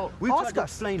that's yeah. it. We've Ask tried to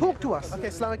us. explain Talk it. to us. Okay,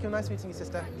 Assalamu alaikum. Nice meeting you,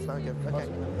 sister. Assalamu alaikum. Okay.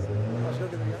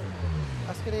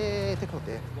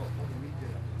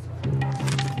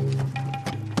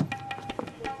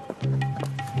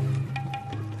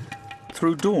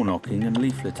 Through door knocking and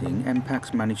leafleting,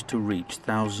 MPAC's managed to reach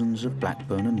thousands of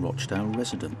Blackburn and Rochdale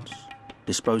residents,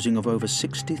 disposing of over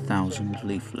 60,000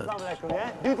 leaflets.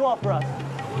 Do dua for us.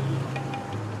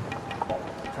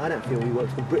 I don't feel he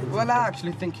works for Britain. Well, I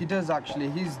actually think he does,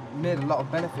 actually. He's made a lot of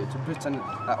benefit to Britain.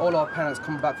 All our parents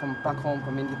come back from back home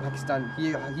from India, Pakistan.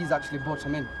 He's actually brought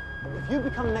them in. If you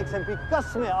become the next MP, Gus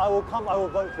Smith, I will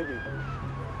vote for you.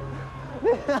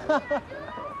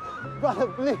 Brother,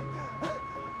 please,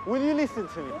 will you listen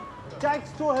to me? Jack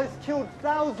Straw has killed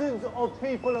thousands of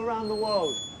people around the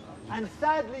world. And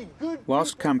sadly,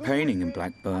 Whilst campaigning in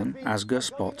Blackburn, Asghar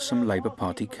spots some Labour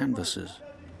Party canvassers.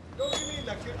 Don't give me a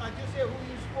lecture, I just say who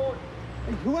you support.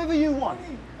 Whoever you want.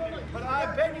 But I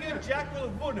bet you Jack will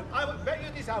win. I will bet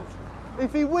you this house.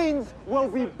 If he wins, we'll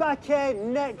be back here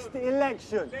next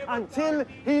election until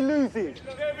he loses.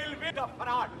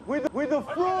 With the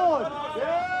fraud!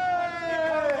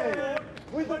 Yay!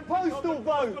 With the postal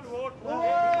vote!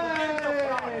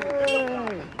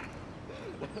 Yay!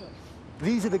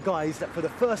 These are the guys that for the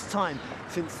first time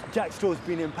since Jack Straw's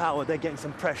been in power, they're getting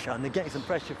some pressure, and they're getting some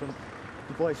pressure from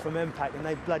the boys from MPAC, and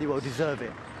they bloody well deserve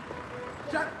it.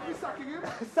 Jack, you sacking him?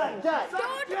 Sack Jack!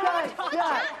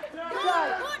 Jack!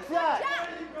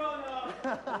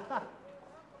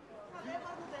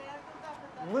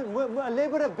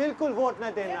 Labour बिल्कुल vote न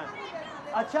देना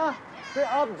अच्छा फिर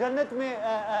आप जन्नत में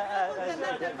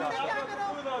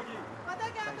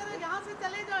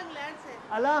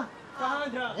Allah,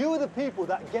 you are the people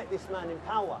that get this man in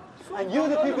power, and you are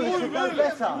the people who should know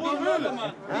better. He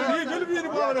will be in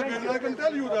power again, I can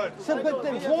tell you that. So, but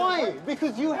then why?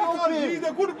 Because you help him. He's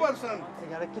a good person.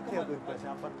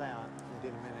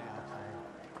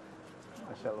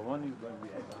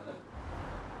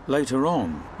 Later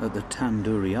on, at the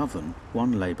tandoori oven,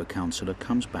 one Labour councillor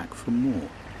comes back for more.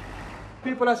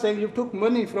 People are saying you took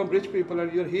money from rich people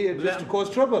and you're here just to cause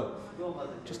trouble.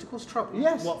 Just to cause trouble?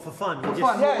 Yes. What, for fun? For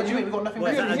fun, yeah. What do you mean? We've got nothing to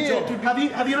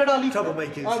Have you read our leaflet?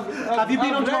 Troublemakers. Have you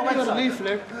been onto our website?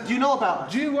 Leaflet. Do you know about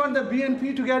us? Do you want the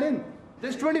BNP to get in?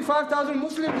 There's 25,000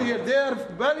 Muslims here. They are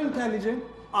well intelligent.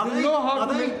 They know how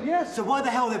to make... Yes. So why the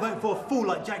hell are they voting for a fool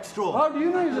like Jack Straw? How do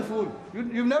you know he's a fool?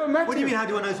 You've never met him. What do you mean, how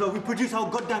do I know so? We produce our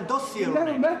goddamn dossier You've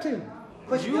never met him.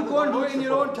 But you go and do it in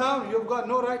your own town. You've got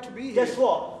no right to be here. Guess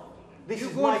what? This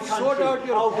is my country. Sort out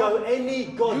your I'll go any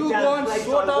goddamn You go and place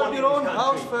sort I out want your in own this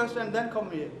house country. first and then come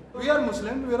here. We are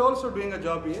Muslim. We're also doing a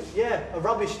job here. Yeah, a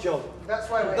rubbish job. That's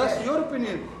why we're That's here. your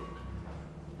opinion.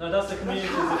 No, that's the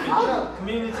community's opinion.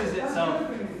 Communities itself.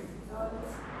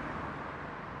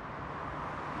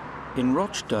 In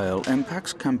Rochdale,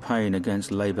 MPAC's campaign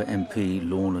against Labour MP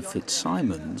Lorna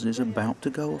Fitzsimons is about to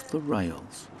go off the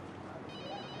rails.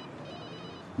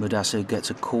 Mudassir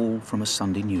gets a call from a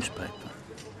Sunday newspaper.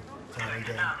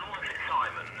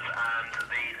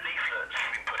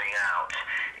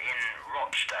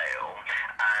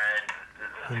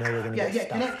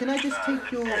 Can I just take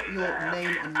your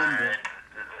name and number?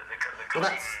 Well,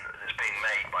 that's being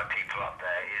made by people up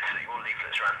there is that your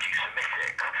leaflets are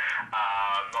anti-Semitic,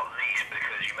 not least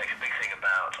because you make a big thing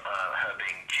about her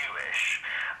being Jewish,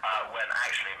 when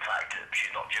actually, in fact,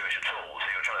 she's not Jewish at all, so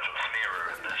you're trying to sort of smear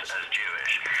her as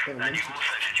Jewish. And you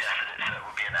also suggest that it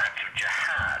would be an act of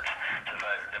jihad to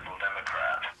vote Liberal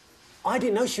Democrat. I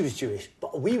didn't know she was Jewish,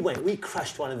 but we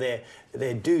crashed one of their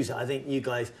do's that I think you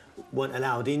guys weren't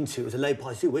allowed into. It was a Labour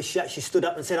Party do, where she actually stood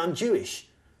up and said, I'm Jewish,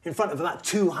 in front of about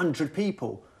 200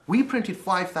 people. We printed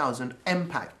 5,000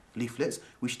 MPAC leaflets,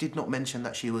 which did not mention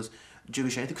that she was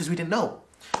Jewish or anything, because we didn't know.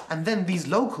 And then these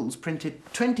locals printed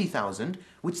 20,000,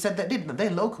 which said they didn't.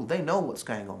 They're local, they know what's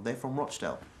going on, they're from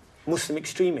Rochdale. Muslim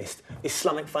extremist,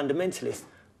 Islamic fundamentalist.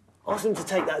 Ask them to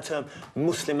take that term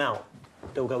Muslim out.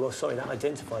 They'll go, well, sorry, that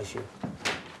identifies you.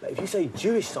 But if you say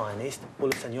Jewish Zionist, well,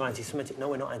 listen, you're anti-Semitic. No,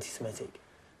 we're not anti-Semitic.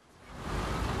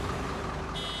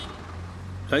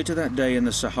 Later that day in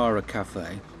the Sahara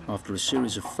Cafe, after a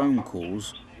series of phone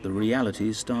calls, the reality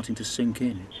is starting to sink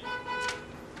in.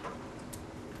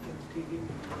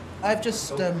 I've just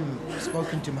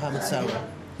spoken to Mohammed Sawa.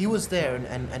 He was there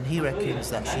and he reckons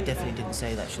that she definitely didn't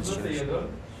say that she's Jewish. So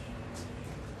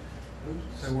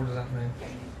what does that mean?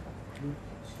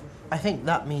 I think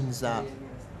that means that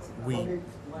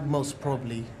most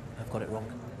probably have got it wrong.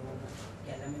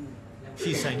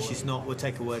 She's saying she's not. We'll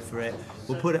take her word for it.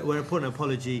 We'll put an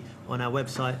apology on our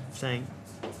website saying,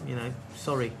 you know,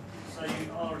 sorry. So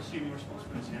you are assuming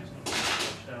responsibility next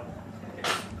time?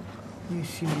 You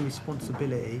assume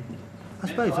responsibility. I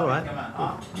suppose, all right.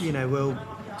 Well, you know, well,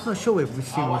 I'm not sure we've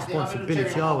assumed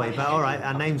responsibility, are we? But all right,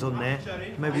 our name's on there.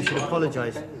 Maybe we should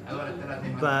apologise.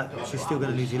 But she's still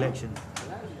going to lose the election.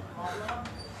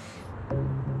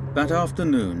 That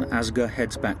afternoon, Asghar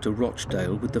heads back to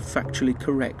Rochdale with the factually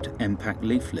correct MPAC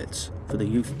leaflets for the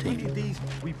youth team.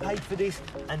 We paid for this,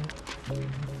 and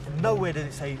nowhere does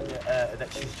it say that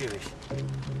she's Jewish.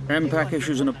 MPAC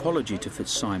issues an apology to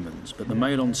Fitzsimons, but the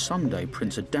Mail on Sunday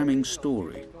prints a damning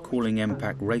story calling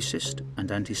MPAC racist and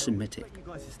anti-Semitic. You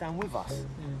guys to stand with us.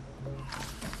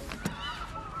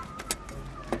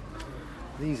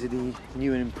 These are the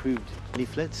new and improved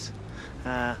leaflets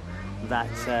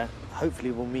that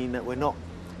hopefully will mean that we're not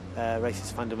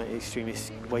racist, fundamental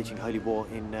extremists waging holy war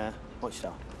in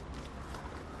Rochdale.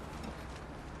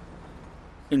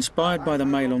 Inspired by the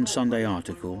Mail on Sunday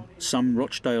article, some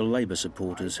Rochdale Labour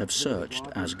supporters have searched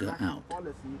Asghar out.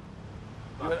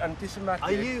 You are anti-Semitic.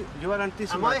 Are you? You are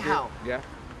anti-Semitic. Am I how? Yeah.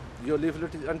 Your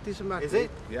leaflet is anti-Semitic. Is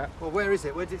it? Yeah. Well, where is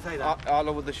it? Where did it say that? All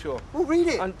over the show. Well, read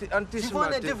it. Anti-Semitic. Do you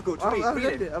find that difficult to read? I've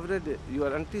read it. I've read it. You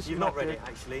are anti-Semitic. You've not read it,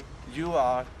 actually. You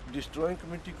are destroying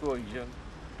community cohesion.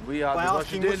 We are by the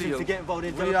asking Muslims to get involved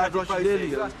in democratic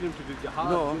processes.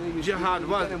 No, jihad.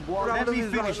 Let me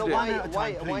finish this.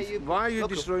 Why are you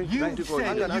destroying community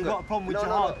cohesion? You've got a problem with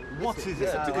jihad. What is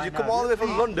it? Because you come all the way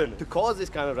from London to cause this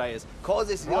kind of riots. Cause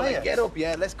this, you know, like, get up,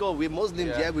 yeah, let's go. We're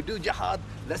Muslims, yeah, we do jihad.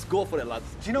 Let's go for it, lads.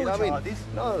 Do you know what jihad is?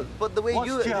 No, but the way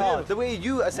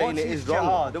you are saying it is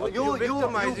wrong. Your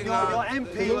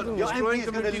MP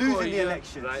is going to lose in the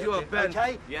election. You are bent.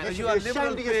 Okay? You should be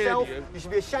ashamed of yourself. You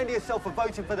should be ashamed of yourself for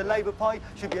voting for the Labour Party.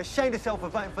 You should be ashamed of yourself for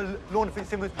voting for Lorna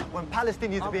Fitzsimmons when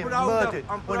Palestinians are being murdered,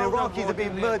 when Iraqis are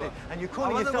being murdered, and you're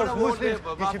calling yourselves Muslims.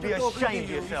 You should be ashamed of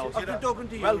yourselves.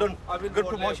 Well done. Good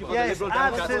promotion for the Liberal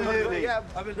Democrats. Absolutely.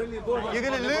 You're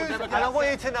going to lose, and I want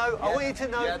you to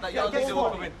know, guess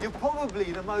what? You're probably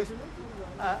the most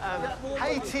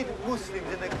hated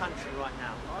Muslims in the country right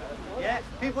now. Yeah?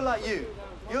 People like you.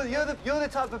 You're the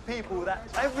type of people that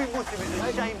every Muslim is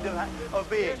ashamed of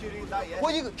being.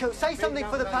 Well, say something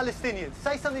for the Palestinians.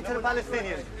 Say something to the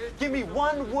Palestinians. Give me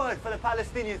one word for the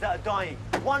Palestinians that are dying.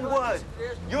 One word.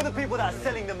 You're the people that are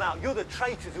selling them out. You're the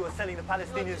traitors who are selling the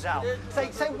Palestinians out.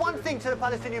 Say one thing to the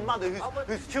Palestinian mother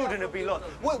whose children have been lost.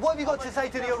 What have you got to say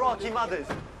to the Iraqi mothers?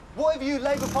 What have you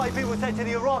Labour Party people said to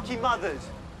the Iraqi mothers?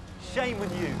 Shame on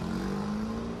you.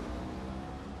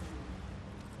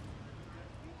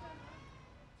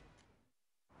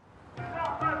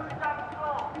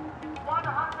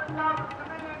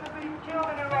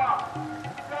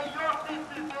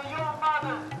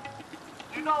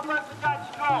 Do not vote for Jack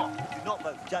Straw. Do not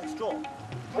vote for Jack Straw.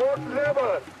 Vote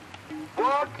Labour.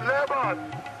 Vote Labour.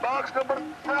 Box number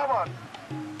 7.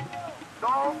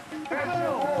 No.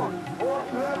 Vote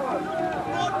Labour.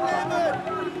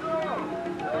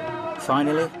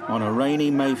 Finally, on a rainy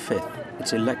May 5th,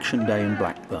 it's election day in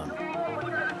Blackburn.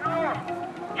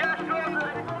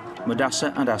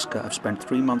 Mudassar and Asghar have spent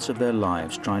 3 months of their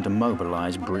lives trying to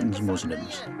mobilise Britain's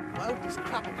Muslims.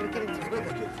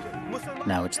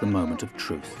 Now it's the moment of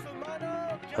truth.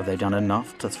 Have they done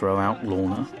enough to throw out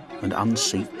Lorna and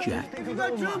unseat Jack? Think of the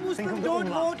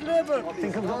Ummah.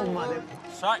 Think of the Ummah.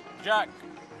 Sack Jack.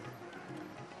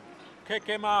 Kick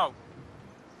him out.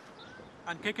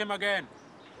 And kick him again.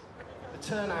 The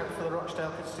turnout for the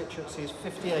Rochdale constituency is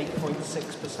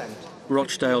 58.6%.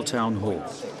 Rochdale Town Hall.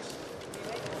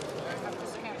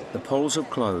 The polls have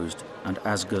closed and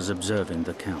Asghar's observing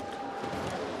the count.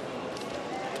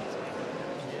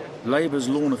 Labour's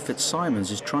Lorna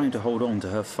Fitzsimons is trying to hold on to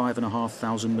her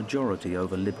 5,500 majority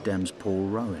over Lib Dem's Paul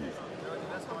Rowan.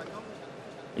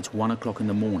 It's 1 o'clock in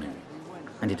the morning,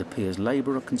 and it appears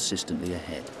Labour are consistently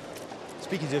ahead.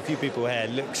 Speaking to a few people here,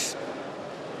 it looks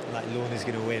like Lorna's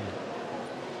going to win,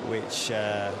 which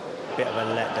bit of a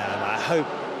letdown. I hope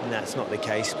that's not the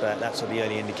case, but that's what the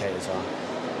early indicators are.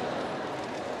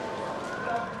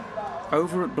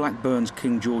 Over at Blackburn's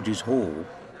King George's Hall,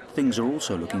 things are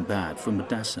also looking bad for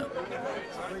Mudassar.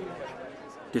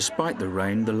 Despite the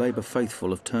rain, the Labour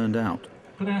faithful have turned out.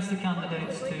 Could I ask the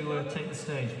candidates to take the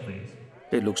stage, please?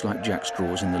 It looks like Jack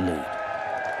Straw's in the lead.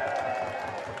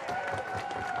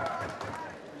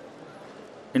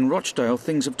 In Rochdale,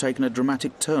 things have taken a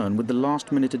dramatic turn with the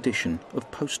last-minute addition of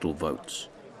postal votes.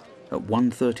 At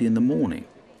 1:30 in the morning,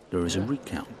 there is a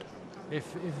recount.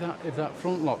 If that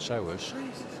front lot's ours,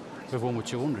 we've won with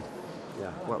 200.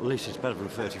 Yeah, well, at least it's better than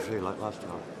 33 like last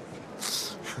time.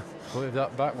 Well, if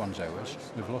that back one's ours,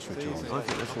 we've lost Richard. I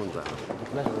think this one's ours.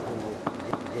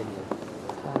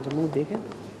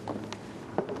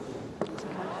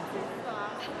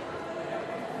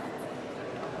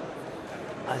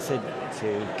 I said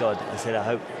to God, I said, I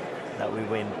hope that we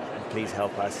win, and please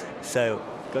help us. So,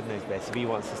 God knows best. If he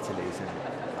wants us to lose, then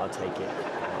I'll take it.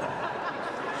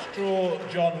 Straw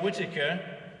John Whittaker,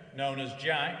 known as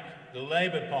Jack, the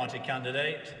Labour Party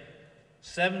candidate,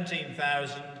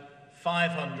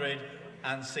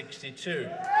 17,562.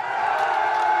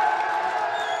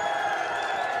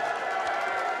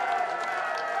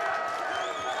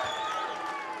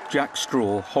 Jack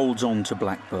Straw holds on to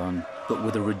Blackburn, but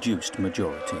with a reduced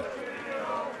majority.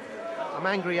 I'm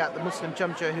angry at the Muslim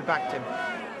Jamja who backed him.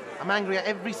 I'm angry at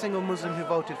every single Muslim who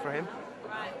voted for him.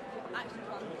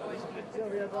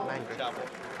 I'm angry.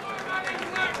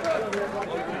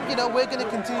 You know, we're going to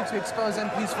continue to expose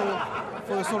MPs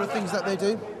for the sort of things that they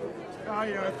do. Oh,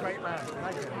 you're a great man.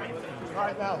 Thank you.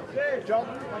 Right now, John,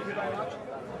 thank you very much.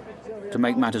 To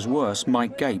make matters worse,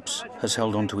 Mike Gapes has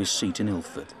held on to his seat in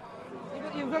Ilford.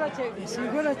 You've got to take this.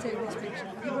 You've got to take this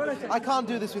picture. You've got to take I can't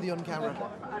do this with you on camera.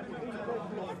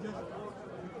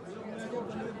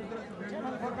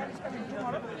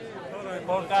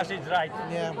 Forecast is right.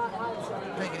 Yeah.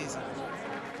 Take it easy.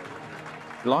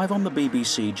 Live on the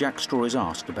BBC, Jack Straw is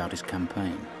asked about his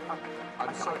campaign.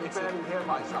 I'm sorry, you barely hear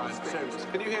my side.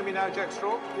 Can you hear me now, Jack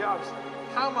Straw? Yes.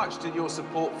 How much did your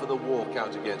support for the war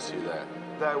count against you there?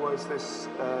 There was this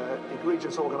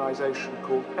egregious organisation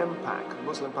called MPACUK,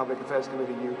 Muslim Public Affairs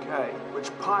Committee UK, which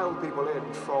piled people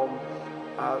in from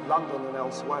London and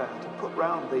elsewhere to put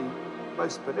round the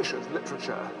most pernicious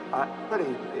literature,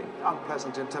 pretty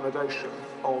unpleasant intimidation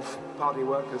of party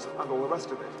workers and all the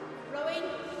rest of it. Rowing,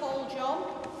 Paul John,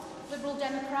 Liberal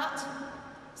Democrat,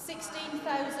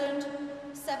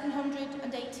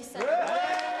 16,787.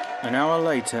 An hour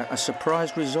later, a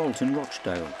surprise result in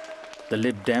Rochdale. The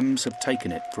Lib Dems have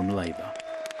taken it from Labour.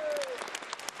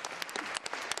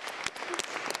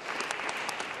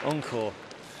 Encore.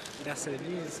 That's the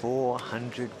news.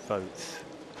 400 votes.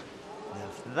 Now,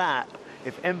 for that,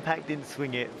 if MPAC didn't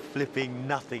swing it, flipping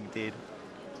nothing did.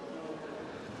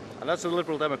 And as a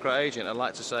Liberal Democrat agent, I'd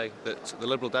like to say that the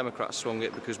Liberal Democrats swung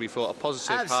it because we thought a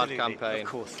positive, Absolutely, hard campaign. of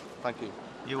course. Thank you.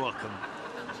 You're welcome.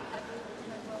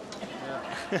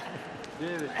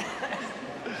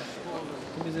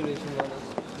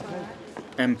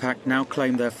 MPAC now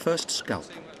claim their first scalp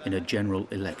in a general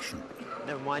election.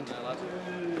 Never mind.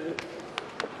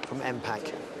 From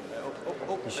MPAC.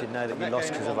 You should know that we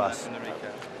lost because of us.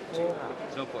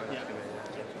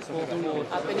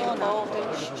 I've been involved in...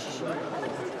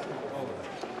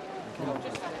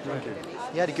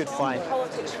 You had a good fight.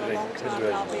 Politics for a long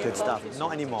time. Good stuff.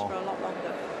 Not anymore. For a lot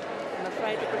longer. I'm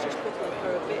afraid the British public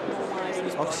are a bit more wise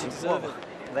and Obviously, what?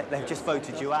 They've just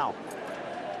voted you out.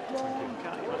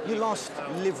 You lost.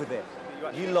 Live with it.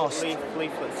 You lost.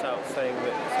 Leaflets out saying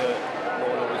that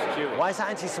Lorna was Jewish. Why is that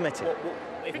anti-Semitic?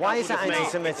 Why is that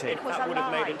anti-Semitic? That would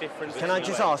have made a difference. Can I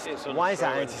just ask, why is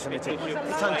that anti-Semitic?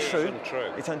 It's untrue.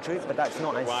 It's untrue, but that's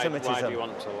not anti-Semitism. Why do you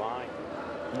want to lie?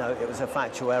 No, it was a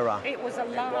factual error. It was a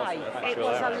lie. It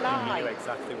was a lie. You knew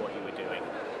exactly what you were doing.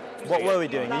 What were we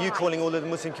doing? Are you calling all of the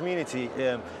Muslim community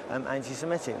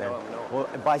anti-Semitic then? Well,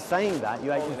 by saying that,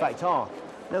 you in fact are.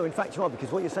 No, in fact you are,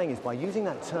 because what you're saying is by using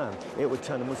that term, it would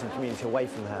turn the Muslim community away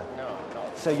from her. No.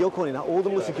 So you're calling that all the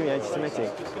Muslim community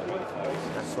anti-Semitic?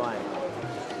 That's right.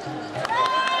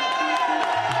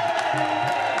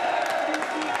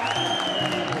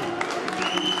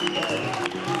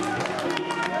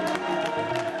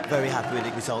 Very happy with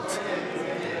the result.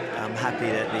 I'm happy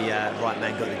that the right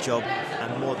man got the job,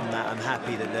 and more than that, I'm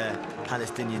happy that the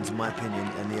Palestinians, in my opinion,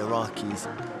 and the Iraqis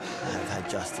have had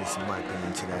justice, in my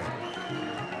opinion, today.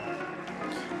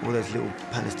 All those little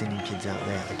Palestinian kids out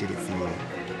there, I did it for you.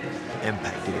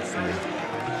 MPAC did it for you.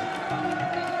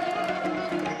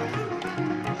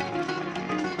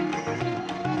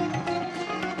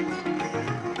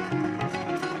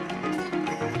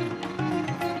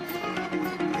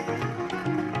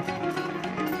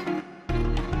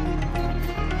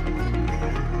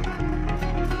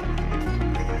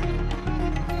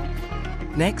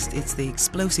 Next, it's the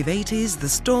explosive 80s, the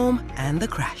storm and the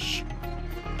crash.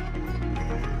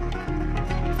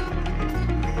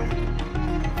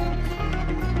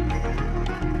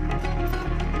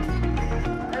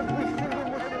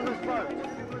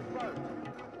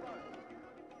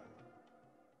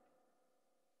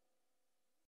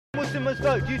 Muslim must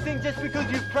vote. Do you think just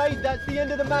because you've prayed that's the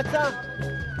end of the matter?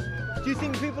 Do you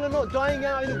think people are not dying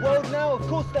out in the world now? Of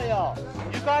course they are.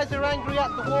 You guys are angry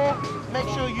at the war. Make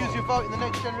sure you use your vote in the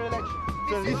next general election.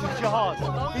 So this is jihad.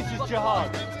 This is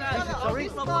jihad. This is, sorry?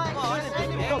 It's not Mars.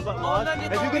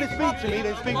 If you're going to speak to me,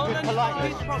 then speak with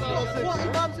politeness. What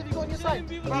imams have you got on your side?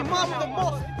 The imam of the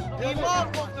mosque. The imam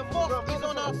of the mosque is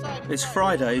on our side. It's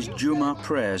Friday's Jummah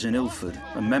prayers in Ilford,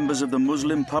 and members of the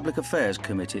Muslim Public Affairs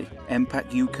Committee,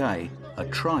 MPACUK, are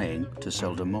trying to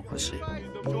sell democracy.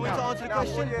 Do you want me to answer the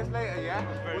question? 4 years later,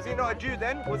 yeah? Was he not a Jew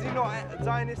then? Was he not a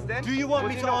Zionist then? Do you want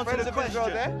me to answer the question?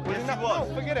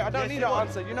 No, forget it. I don't need an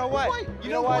answer. You know why? You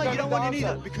know why you don't want it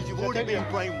either? Because you've already been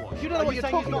brainwashed. You don't know what you're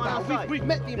talking about. We've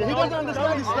met the imam. You don't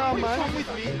understand Islam, man.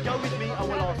 Go with me, I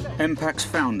will answer. MPAC's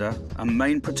founder and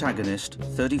main protagonist,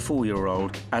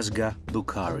 34-year-old Asghar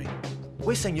Bukhari.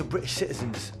 We're saying you're British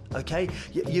citizens, okay?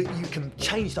 You can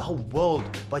change the whole world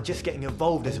by just getting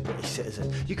involved as a British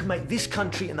citizen. You can make this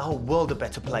country and the whole world a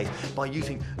better place by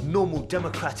using normal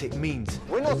democratic means.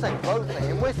 We're not saying vote for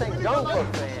him, we're saying don't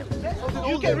vote for him.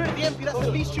 You get rid of the MP, that's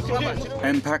the least you can do.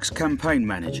 MPAC's campaign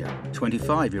manager,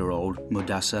 25-year-old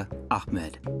Mudassir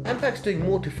Ahmed. MPAC's doing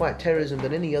more to fight terrorism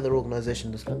than any other organisation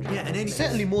in this country. Yeah, and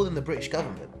certainly more than the British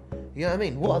government. You know what I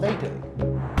mean? What are they doing?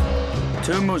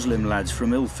 Two Muslim lads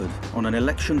from Ilford on an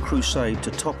election crusade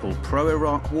to topple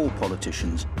pro-Iraq war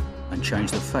politicians and change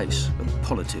the face of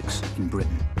politics in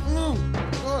Britain. No,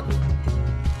 God.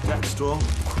 Jack Straw,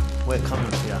 we're coming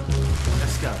for you.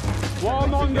 Let's go.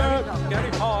 Warmonger! Get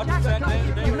it hard.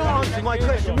 You've not answered my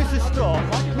question, Mr. Straw.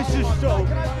 Mr. Straw.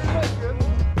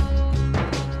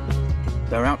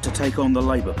 They're out to take on the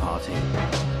Labour Party,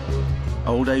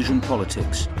 old Asian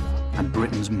politics and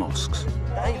Britain's mosques.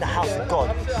 That ain't the house of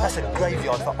God. That's a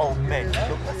graveyard for old men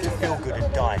who feel good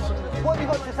and die. What have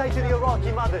you got to say to the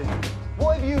Iraqi mothers?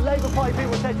 What have you Labour Party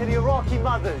people said to the Iraqi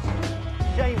mothers?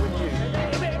 Shame on you.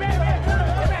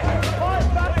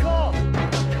 Back off!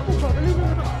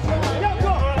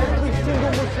 Every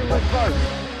single Muslim must vote.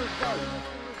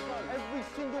 Every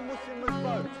single Muslim must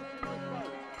vote.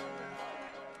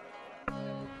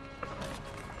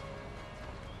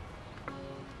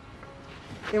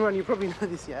 Imran, you probably know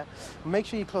this, yeah? Make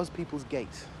sure you close people's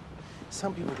gates.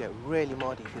 Some people get really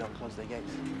mardy if you don't close their gates.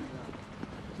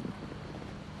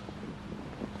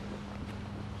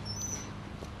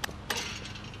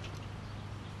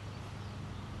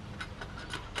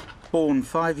 Born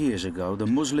 5 years ago, the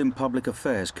Muslim Public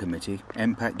Affairs Committee,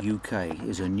 MPACUK,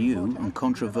 is a new and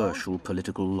controversial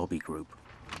political lobby group.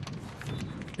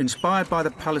 Inspired by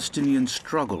the Palestinian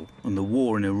struggle and the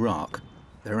war in Iraq,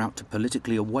 they're out to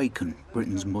politically awaken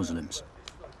Britain's Muslims.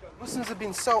 Muslims have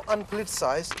been so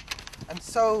unpoliticised and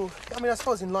so, I mean, I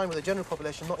suppose in line with the general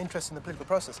population, not interested in the political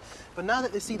process. But now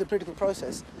that they see the political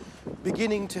process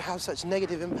beginning to have such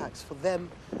negative impacts for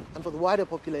them and for the wider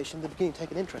population, they're beginning to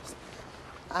take an interest.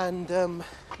 And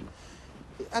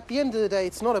at the end of the day,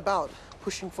 it's not about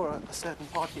pushing for a certain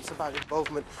party, it's about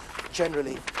involvement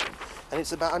generally. And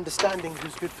it's about understanding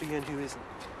who's good for you and who isn't.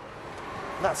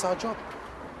 And that's our job.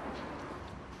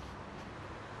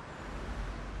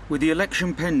 With the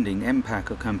election pending,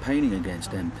 MPAC are campaigning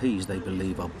against MPs they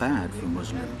believe are bad for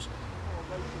Muslims.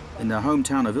 In their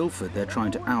hometown of Ilford, they're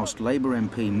trying to oust Labour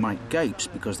MP Mike Gapes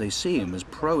because they see him as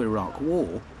pro-Iraq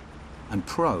war and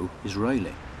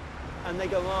pro-Israeli. And they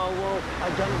go, oh, well, I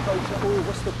don't vote at all,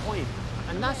 what's the point?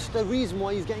 And that's the reason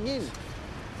why he's getting in.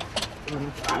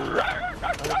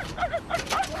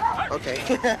 Okay.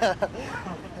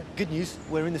 Good news,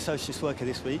 we're in the Socialist Worker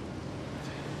this week.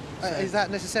 Is that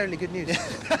necessarily good news?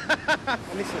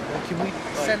 Listen, can we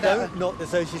send out... Not the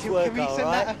Socialist Worker, Can we send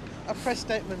right? out a press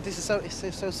statement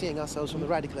disassociating ourselves from the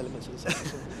radical elements of the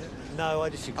Socialist Worker? No, I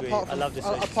disagree. I love the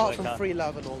Socialist Apart Worker. from free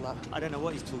love and all that. I don't know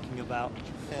what he's talking about.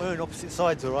 Yeah. We're on opposite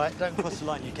sides, all right? Don't cross the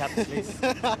line, you capitalists.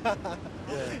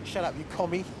 Shut up, you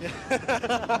commie.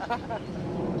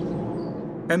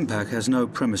 MPAC has no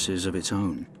premises of its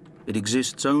own. It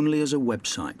exists only as a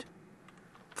website.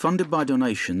 Funded by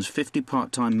donations, 50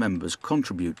 part-time members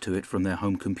contribute to it from their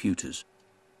home computers.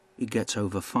 It gets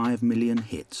over 5 million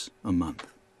hits a month.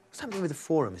 What's happening with the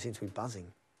forum? It seems to be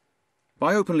buzzing.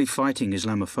 By openly fighting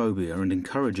Islamophobia and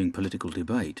encouraging political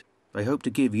debate, they hope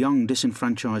to give young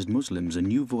disenfranchised Muslims a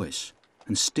new voice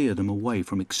and steer them away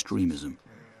from extremism.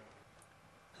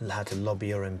 Allowed to lobby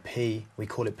your MP. We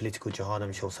call it political jihad.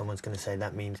 I'm sure someone's going to say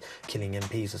that means killing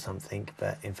MPs or something,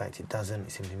 but in fact it doesn't.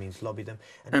 It simply means lobby them.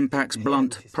 MPAC's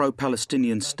blunt,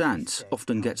 pro-Palestinian stance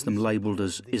often gets them labelled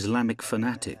as Islamic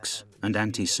fanatics and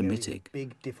anti-Semitic.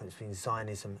 Big difference between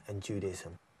Zionism and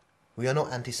Judaism. We are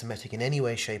not anti-Semitic in any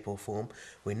way, shape or form.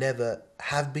 We never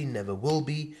have been, never will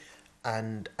be,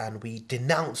 and we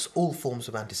denounce all forms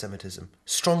of anti-Semitism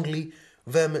strongly,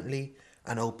 vehemently,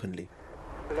 and openly.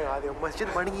 I'll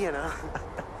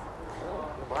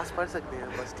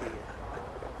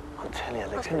tell you,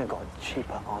 they couldn't have got a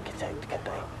cheaper architect, could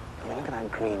they? I mean, look at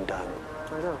that green dome.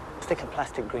 I know. Stick a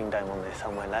plastic green dome on there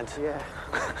somewhere, lads. Yeah.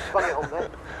 Bung it on there.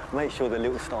 Make sure the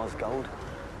little star's gold.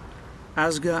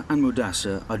 Asghar and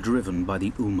Mudassar are driven by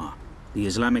the Ummah, the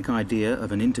Islamic idea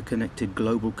of an interconnected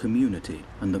global community,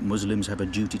 and that Muslims have a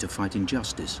duty to fight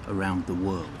injustice around the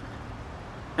world.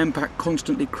 MPAC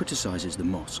constantly criticises the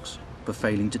mosques for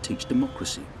failing to teach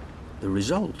democracy. The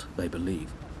result, they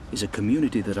believe, is a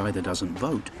community that either doesn't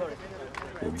vote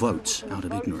or votes out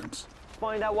of ignorance.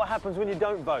 Find out what happens when you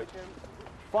don't vote.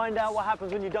 Find out what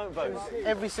happens when you don't vote.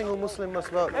 Every single Muslim must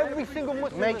vote. Every single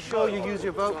Muslim Make must sure vote. you use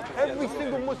your vote. Every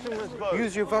single Muslim must vote.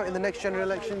 Use your vote in the next general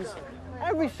elections.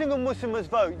 Every single Muslim must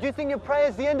vote. Do you think your prayer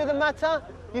is the end of the matter?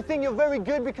 You think you're very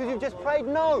good because you've just prayed?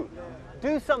 No.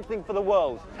 Do something for the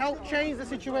world. Help change the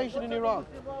situation in Iraq.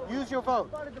 Use your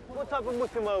vote. What type of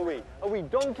Muslim are we? Are we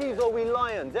donkeys or are we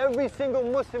lions? Every single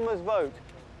Muslim must vote.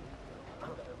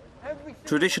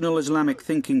 Traditional Islamic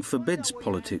thinking forbids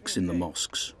politics in the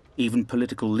mosques. Even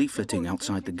political leafleting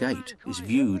outside the gate is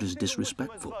viewed as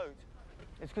disrespectful.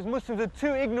 It's because Muslims are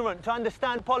too ignorant to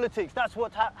understand politics. That's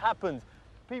what happens.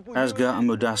 Asghar and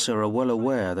Mudassar are well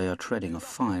aware they are treading a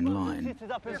fine line.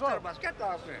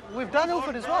 We've done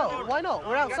Ilford as well. Why not?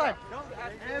 We're outside.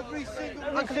 Every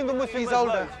single Muslim He's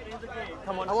older.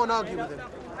 Come on. I won't argue with him.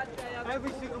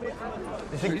 Every single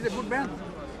Muslim. He's a good man.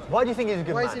 Why do you think he's a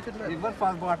good Why man? is he a good man? He worked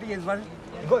for the party as well.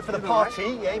 He worked for the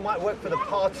party, yeah, he might work for the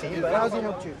party, but... How's he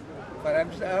helped you? But I'm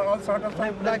all sort of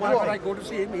things. Like Whenever what? I go to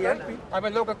see him, he helps me. I'm a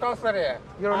local councillor here.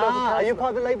 You're a local councillor? Are you part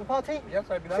of the Labour Party? Yes,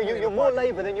 I belong So to the you're Labour more Party.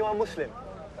 Labour than you are Muslim?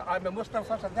 I'm a Muslim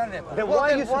first and then Labour. Then Well,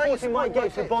 why are you then why are you supporting Mike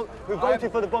supporting Gates, Mike who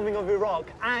voted for the bombing of Iraq,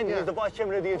 and Yeah. he's the vice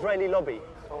chairman of the Israeli lobby?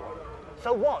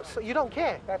 So what? So you don't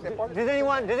care? Does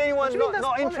anyone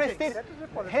not interested?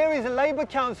 Here is a Labour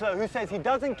councillor who says he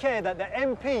doesn't care that the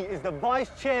MP is the vice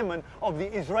chairman of the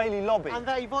Israeli lobby. And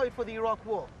that he voted for the Iraq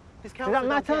war. Does that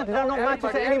matter? Does that not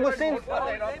matter to any Muslims?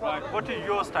 What is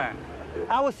your stand?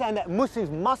 Our stand that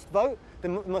Muslims must vote, they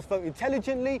must vote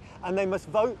intelligently, and they must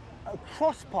vote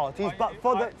across parties, but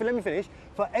let me finish,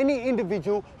 for any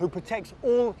individual who protects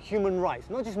all human rights,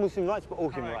 not just Muslim rights, but all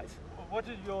human rights. What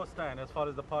is your stand as far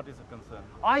as the parties are concerned?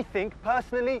 I think,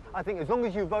 personally, as long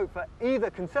as you vote for either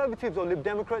Conservatives or Lib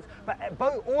Democrats,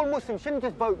 but all Muslims shouldn't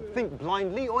just think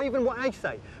blindly, or even what I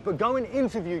say, but go and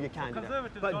interview your candidate.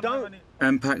 But don't...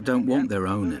 MPAC don't want their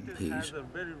own MPs.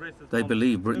 They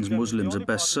believe Britain's Muslims are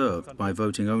best served by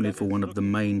voting only for one of the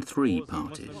main three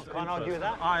parties. Can't argue with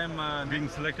that. I'm being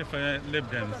selected for Lib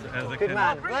Dems as a Good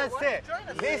man, that's it.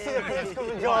 This is a political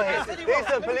majority. This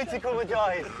is a political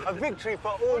majority. A victory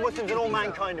for all Muslims and all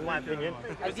mankind, in my opinion.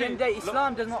 At the end of the day,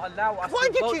 Islam does not allow us Why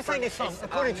to do you vote keep saying for Islam?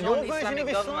 According to your version of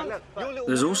Islam, government.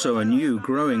 There's also a new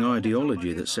growing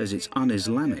ideology that says it's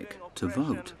un-Islamic to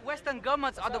vote. Western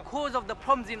governments are the cause of the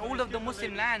problems in all of the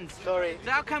Muslim lands. Sorry.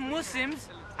 So how can Muslims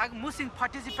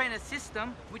participate in a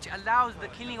system which allows the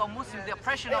killing of Muslims, the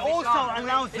oppression of Islam? It also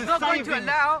allows it's not going to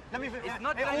allow.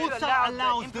 It also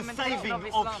allows the saving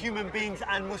of human beings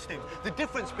and Muslims. The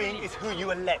difference being is who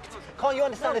you elect. Can't you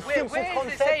understand a simple where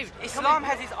concept? Is it saved? Islam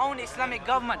has its own Islamic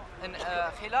government and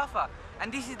Khilafah.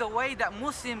 And this is the way that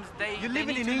Muslims, You're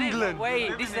living need in to England.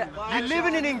 Live. You're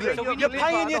living in England. You're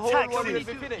paying your taxes.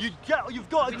 You've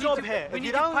got a job here. If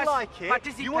you don't like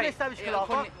it, you want to establish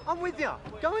Khilafah, I'm with you.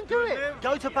 Go and do it.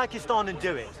 Go to Pakistan and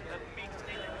do it.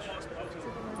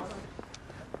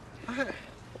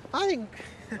 I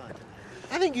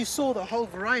think you saw the whole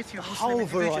variety of Muslim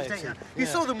individuals, didn't you? You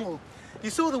saw them all. You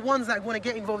saw the ones that want to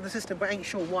get involved in the system but ain't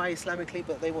sure why Islamically,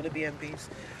 but they want to be MPs.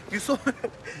 You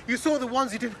saw the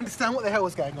ones who didn't understand what the hell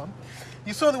was going on.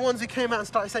 You saw the ones who came out and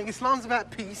started saying Islam's about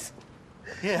peace.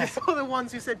 Yeah. You saw the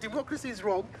ones who said democracy is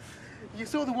wrong. You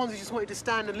saw the ones who just wanted to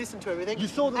stand and listen to everything. You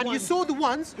saw the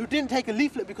ones who didn't take a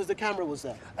leaflet because the camera was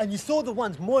there. And you saw the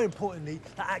ones, more importantly,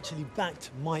 that actually backed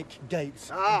Mike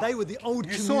Gates. And they were the old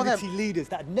community leaders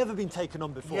that had never been taken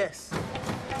on before. Yes.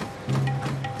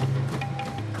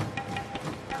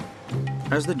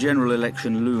 As the general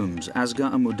election looms,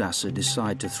 Asghar and Mudassar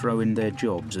decide to throw in their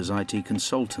jobs as IT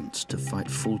consultants to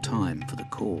fight full-time for the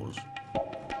cause.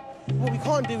 What we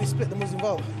can't do is split the Muslim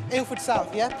vote. Ilford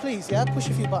South, yeah? Please, yeah? Push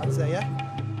a few buttons there, yeah?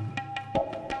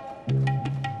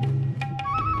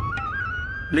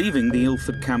 Leaving the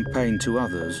Ilford campaign to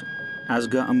others,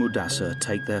 Asghar and Mudassar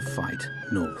take their fight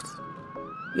north.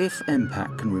 If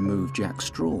MPAC can remove Jack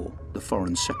Straw, the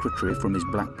Foreign Secretary, from his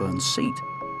Blackburn seat,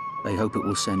 they hope it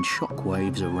will send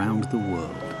shockwaves around the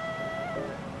world.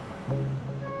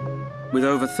 With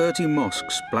over 30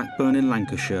 mosques, Blackburn in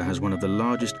Lancashire has one of the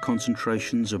largest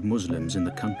concentrations of Muslims in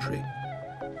the country.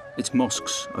 Its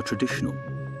mosques are traditional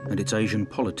and its Asian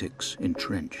politics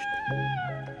entrenched.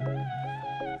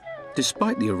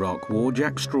 Despite the Iraq War,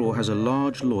 Jack Straw has a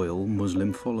large, loyal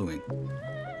Muslim following.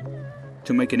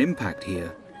 To make an impact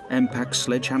here, MPAC's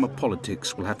sledgehammer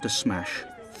politics will have to smash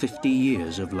 50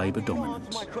 years of Labour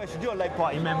dominance. My question, you're a Labour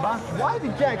Party member. Why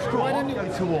did Jack Straw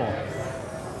go to war?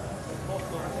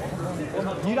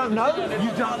 You don't know?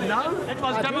 You don't know? It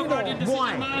was democratic decision,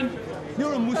 Why? man.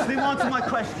 You're a Muslim, answer my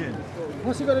question.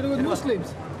 What's he got to do with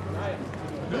Muslims?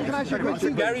 Can I ask you a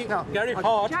question? Gary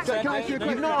Hart. Can I ask you a question?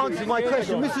 You've not answered my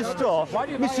question, Mr. Straw.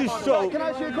 Mr. Straw, Can I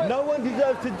ask you a question? no one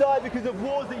deserves to die because of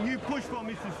wars that you push for,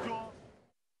 Mr. Straw.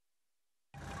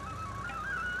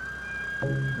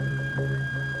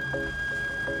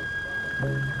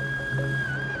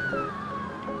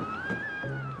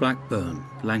 Blackburn,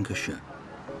 Lancashire.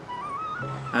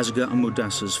 Asghar and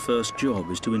Mudassar's first job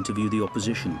is to interview the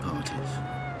opposition parties.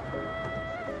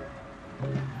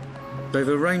 They've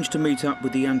arranged to meet up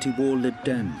with the anti-war Lib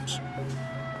Dems,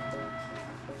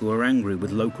 who are angry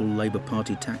with local Labour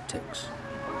Party tactics.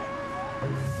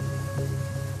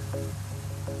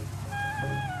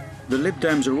 The Lib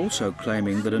Dems are also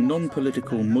claiming that a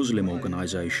non-political Muslim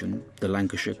organisation, the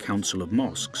Lancashire Council of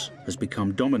Mosques, has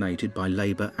become dominated by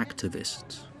Labour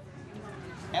activists.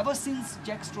 Ever since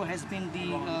Jack Straw has been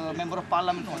the Member of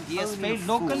Parliament, he has failed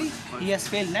locally, he has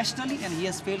failed nationally, and he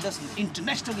has failed us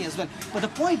internationally as well. But the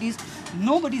point is,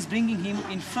 nobody's bringing him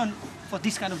in front for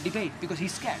this kind of debate because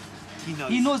he's scared.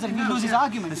 He knows that he will lose his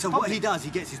argument. And so what he does, he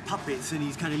gets his puppets and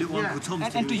he's kind of little Uncle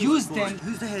Tom's. And to use them...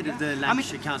 Who's the head of the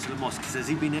Lancashire Council of Mosques? Has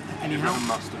he been any help?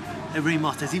 Ibrahim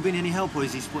Mustard. Has he been any help, or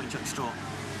is he supporting Jack Straw?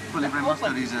 Well, Ibrahim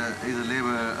Mustard is a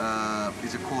Labour,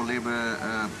 he's a core Labour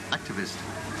activist.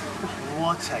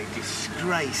 What a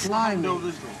disgrace.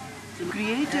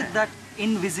 Created that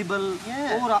invisible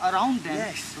aura around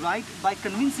them, right? By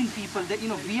convincing people that, you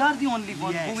know, we are the only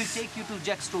one who will take you to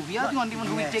Jack Straw. We are the only one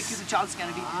who will take you to Charles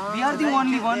Kennedy. We are the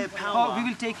only one who we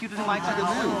will take you to the Michael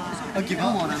Howard. I give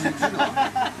up on him.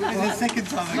 It's the second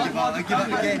time I give up. I give up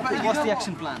again. What's the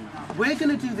action plan? We're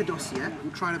going to do the dossier.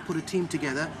 We'll try to put a team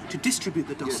together to distribute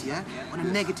the dossier on a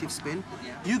negative spin.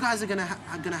 You guys are going to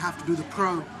have to do the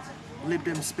pro Lib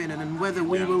Dem spin, and then whether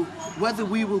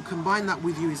we will combine that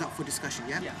with you is up for discussion.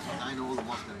 Yeah.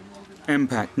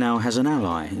 MPAC now has an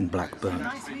ally in Blackburn,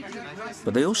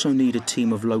 but they also need a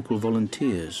team of local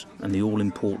volunteers and the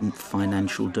all-important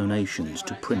financial donations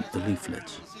to print the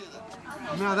leaflets.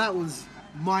 Now that was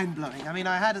mind-blowing. I mean,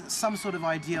 I had some sort of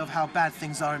idea of how bad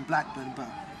things are in Blackburn, but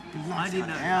I didn't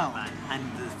know that, man. And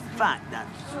the fact that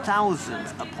thousands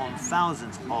upon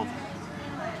thousands of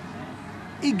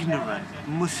ignorant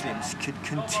Muslims could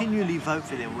continually vote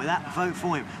for him,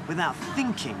 without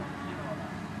thinking,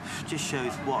 just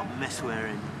shows what mess we're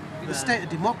in. The state of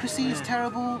democracy is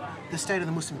terrible, the state of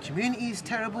the Muslim community is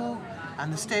terrible,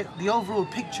 and the overall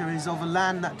picture is of a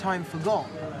land that time forgot.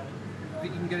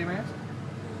 Think you can get him out?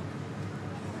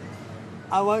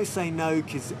 I won't say no,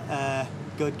 because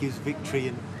God gives victory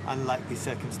in unlikely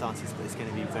circumstances, but it's going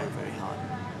to be very, very hard.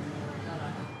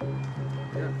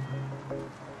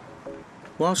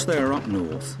 Whilst they are up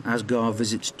north, Asghar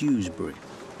visits Dewsbury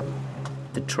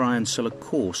to try and sell a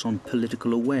course on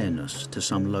political awareness to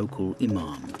some local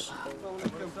imams.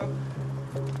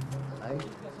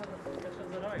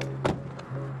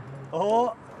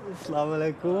 Oh, assalamu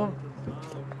alaikum.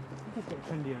 Just get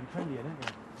trendier and trendier, don't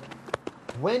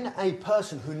you? When a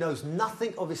person who knows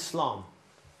nothing of Islam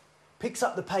picks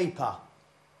up the paper,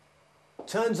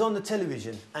 turns on the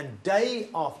television, and day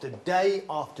after day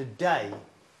after day,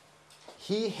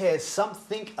 he hears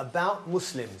something about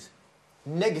Muslims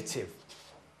negative,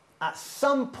 at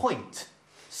some point,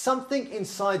 something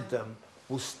inside them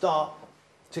will start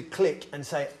to click and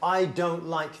say, I don't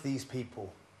like these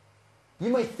people. You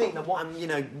may think that what I'm,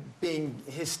 being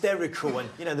hysterical and,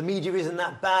 the media isn't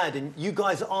that bad and you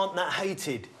guys aren't that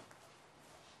hated.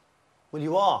 Well,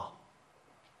 you are.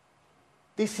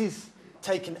 This is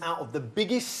taken out of the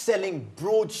biggest selling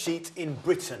broadsheet in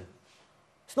Britain.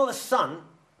 It's not The Sun.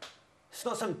 It's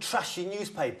not some trashy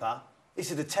newspaper.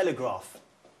 This is The Telegraph.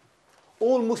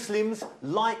 All Muslims,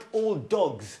 like all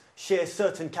dogs, share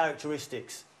certain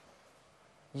characteristics.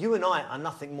 You and I are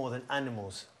nothing more than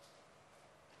animals.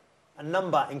 A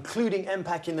number, including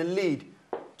MPAC in the lead,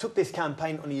 took this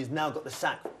campaign on. He has now got the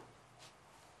sack.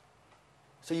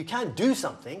 So you can do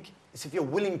something. It's if you're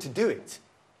willing to do it.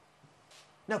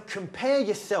 Now compare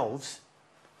yourselves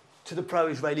to the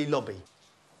pro-Israeli lobby.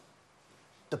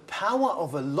 The power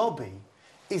of a lobby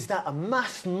is that a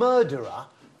mass murderer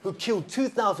who killed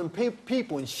 2,000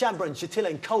 people in Shabra and Shatila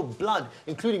in cold blood,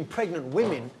 including pregnant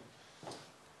women.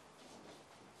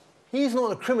 He's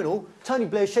not a criminal. Tony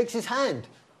Blair shakes his hand.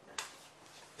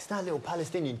 It's that little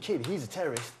Palestinian kid. He's a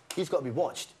terrorist. He's got to be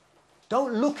watched.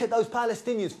 Don't look at those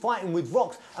Palestinians fighting with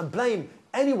rocks and blame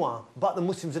anyone but the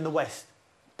Muslims in the West.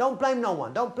 Don't blame no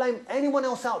one. Don't blame anyone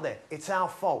else out there. It's our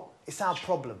fault. It's our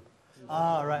problem.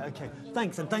 Ah, right, OK.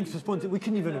 Thanks, and thanks for sponsoring. We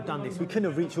couldn't even have done this. We couldn't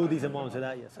have reached all these imams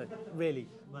without you. So, really,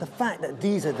 the fact that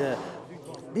these are the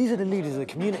leaders of the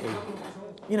community,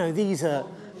 you know, these are,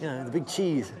 you know, the big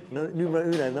cheese, numero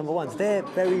uno, number ones, they're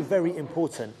very, very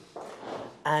important.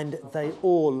 And they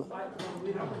all,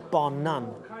 bar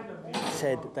none,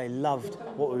 said they loved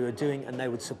what we were doing and they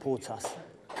would support us.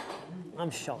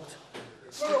 I'm shocked.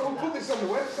 So we'll put this on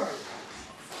the website.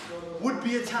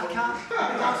 Would-be attacker, dance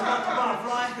like a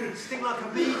butterfly, sting like a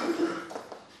bee.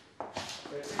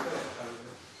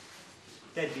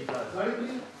 Deadly blow.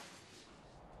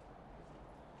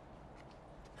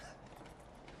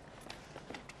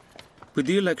 With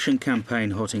the election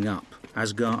campaign hotting up,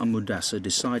 Asghar and Mudassar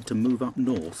decide to move up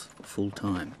north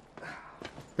full-time.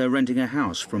 They're renting a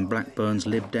house from Blackburn's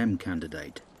Lib Dem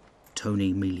candidate,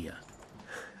 Tony Melia.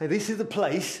 Hey, this is the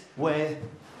place where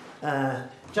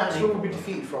Jack Straw will be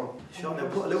defeated from. Sure, they'll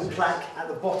put a little plaque at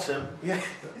the bottom. Yeah.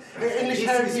 English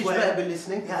Heritage better be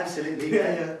listening. Yeah, absolutely.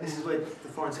 Yeah. This is where the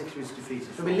Foreign Secretary was defeated.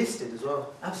 It'll be listed as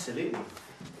well. Absolutely.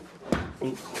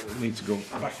 We need to go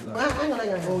back to that. Hang on.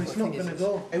 Oh, it's not going to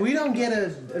go. If we don't get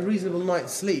a reasonable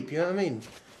night's sleep, you know what I mean?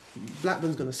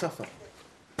 Blackburn's going to suffer.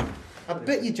 I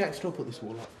bet you Jack Straw put this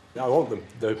wall up. I want them.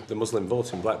 The Muslim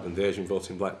vote in Blackburn, the Asian vote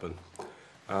in Blackburn.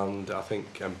 And I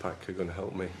think MPAC are going to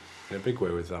help me in a big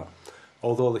way with that.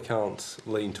 Although they can't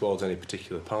lean towards any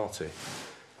particular party,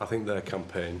 I think their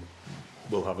campaign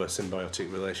will have a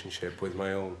symbiotic relationship with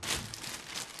my own.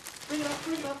 Bring it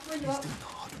up.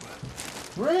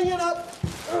 Bring it up.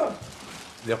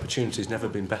 The opportunity's never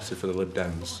been better for the Lib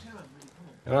Dems.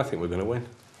 And I think we're going to win.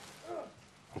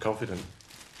 I'm confident.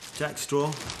 Jack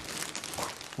Straw,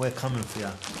 we're coming for you.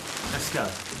 Let's go.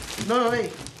 No, me.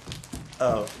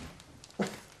 Oh.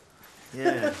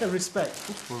 Yeah. Respect.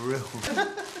 For real.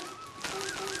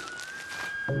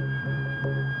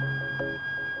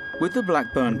 With the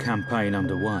Blackburn campaign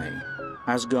underway,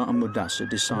 Asghar and Mudassar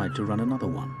decide to run another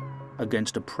one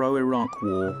against a pro-Iraq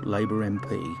war Labour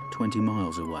MP 20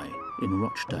 miles away in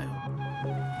Rochdale.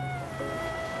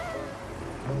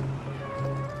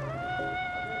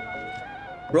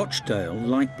 Rochdale,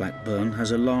 like Blackburn,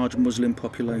 has a large Muslim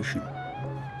population.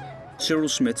 Cyril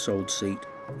Smith's old seat,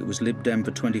 it was Lib Dem for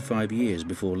 25 years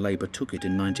before Labour took it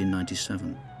in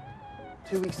 1997.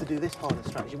 2 weeks to do this part of the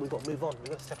strategy, we've got to move on, we've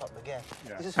got to step up the game.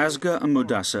 Yeah. Asghar and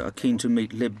Mudassar are keen to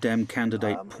meet Lib Dem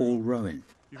candidate Paul Rowan.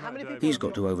 He's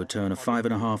got to overturn a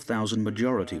 5,500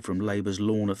 majority from Labour's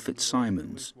Lorna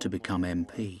Fitzsimons to become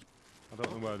MP. I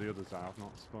don't know where the others are, I've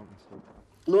not spoken to them.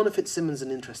 Lorna Fitzsimons is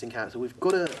an interesting character. We've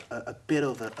got a bit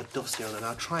of a dossier on her, and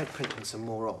I'll try printing some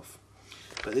more off.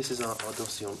 But this is our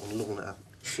dossier on Lorna.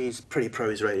 She's pretty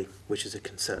pro-Israeli, which is a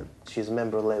concern. She's a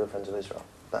member of the Labour Friends of Israel.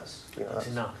 That's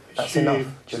enough. That's enough.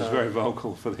 She was very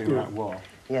vocal for the Iraq war.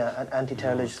 Yeah, and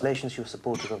anti-terror legislation, she was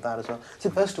supportive of that as well. So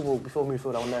first of all, before we move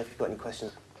forward, I want to know if you've got any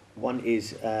questions. One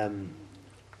is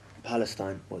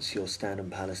Palestine. What's your stand on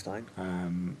Palestine?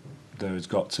 There's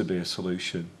got to be a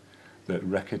solution that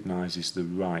recognises the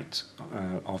right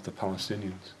of the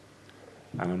Palestinians.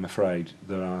 And I'm afraid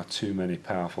there are too many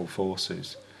powerful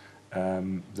forces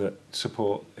that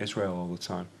support Israel all the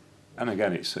time. And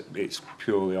again, it's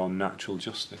purely on natural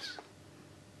justice.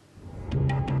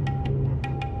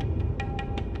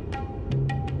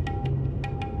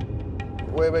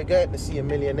 Where we're going to see a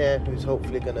millionaire who's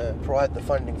hopefully going to provide the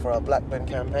funding for our Blackburn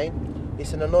campaign.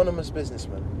 It's an anonymous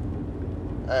businessman.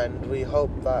 And we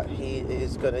hope that he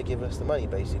is going to give us the money,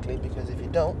 basically, because if he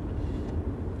don't,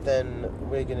 then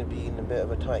we're going to be in a bit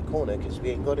of a tight corner because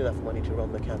we ain't got enough money to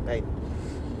run the campaign.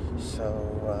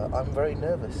 So I'm very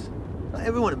nervous.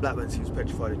 Everyone in Blackburn seems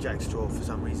petrified of Jack Straw for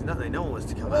some reason, don't they? No one wants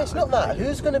to come out. No, it's not that.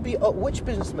 Who's going to be... which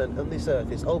businessman on this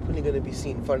earth is openly going to be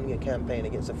seen funding a campaign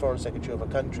against the foreign secretary of a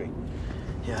country?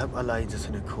 Yeah, I hope Allah leads us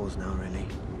in a cause now, really.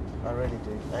 I really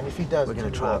do. And if he does... We're going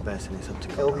to try our best and it's up to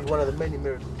God. It'll be one of the many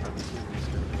miracles.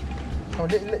 Come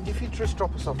on, if you just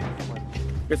drop us off...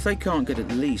 If they can't get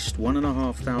at least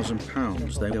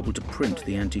 £1,500, they'll be able to print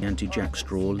the anti-Jack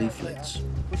Straw leaflets.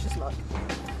 Wish us luck.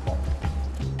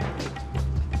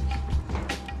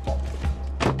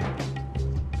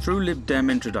 Through Lib Dem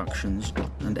introductions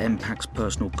and MPAC's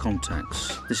personal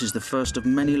contacts, this is the first of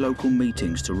many local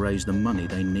meetings to raise the money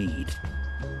they need.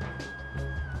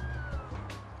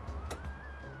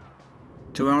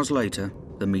 2 hours later,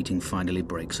 the meeting finally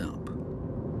breaks up. So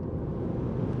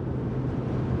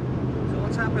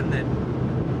what's happened then?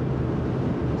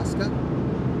 Oscar?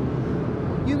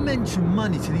 You mention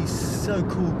money to these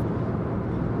so-called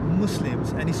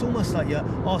Muslims, and it's almost like you're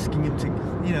asking them to,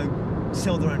 you know,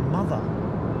 sell their own mother.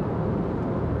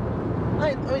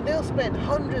 I mean, they'll spend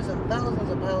hundreds and thousands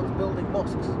of pounds building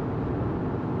mosques.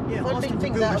 Yeah, ask Funding them to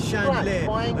things build out a of chandelier, scratch,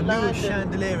 buying a new land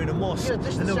chandelier in a mosque, You know,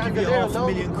 just and the they'll give you chandelier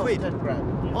alone £500,000 would cost quid. 10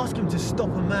 grand. Ask them to stop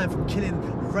a man from killing,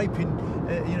 raping,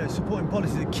 you know, supporting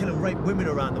policies that kill and rape women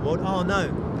around the world. Oh no,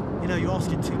 you know, you're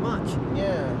asking too much.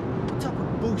 Yeah. What type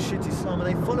of bullshit Islam are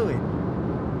they following?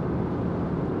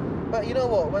 But you know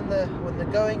what? When the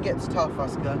going gets tough,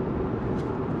 Oscar,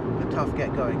 the tough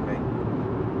get going, mate.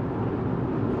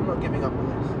 I'm not giving up on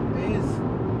this.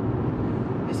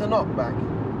 It's a knockback.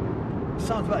 It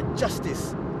sounds about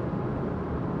justice.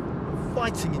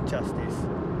 Fighting injustice.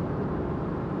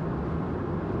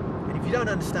 And if you don't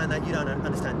understand that, you don't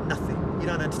understand nothing. You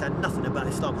don't understand nothing about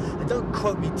Islam. And don't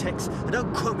quote me texts, and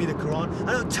don't quote me the Quran, and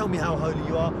don't tell me how holy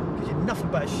you are, because you're nothing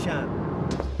but a sham.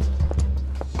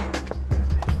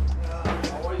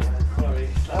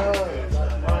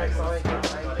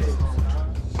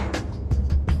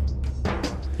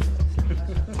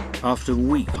 After a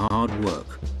week of hard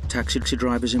work, taxi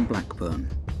drivers in Blackburn,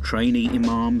 trainee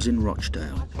imams in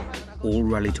Rochdale, all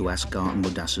rally to Asghar and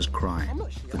Mudassar's cry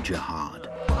for jihad.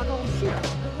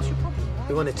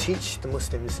 We want to teach the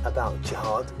Muslims about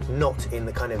jihad, not in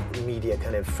the kind of media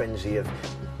kind of frenzy of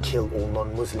kill all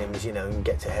non-Muslims, you know, and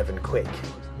get to heaven quick.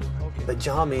 But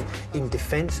jihad means in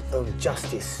defense of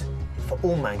justice for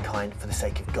all mankind for the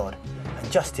sake of God.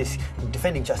 And justice,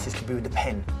 defending justice can be with the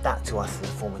pen. That to us is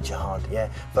a form of jihad, yeah?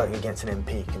 Voting against an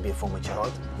MP can be a form of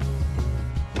jihad.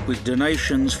 With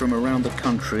donations from around the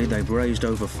country, they've raised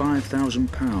over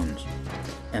 £5,000.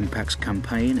 MPAC's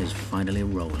campaign is finally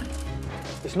rolling.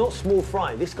 It's not small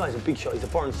fry. This guy's a big shot. He's the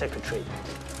foreign secretary.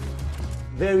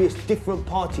 Various different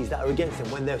parties that are against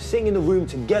him, when they're sitting in the room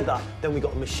together, then we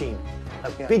got a machine. A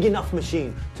big enough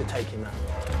machine to take him out.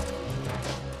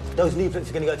 Those leaflets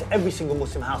are going to go to every single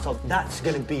Muslim household. That's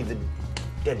going to be the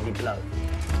deadly blow.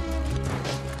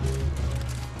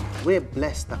 We're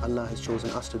blessed that Allah has chosen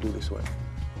us to do this work.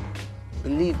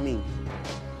 Believe me.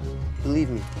 Believe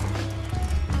me.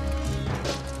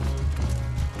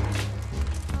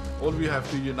 All we have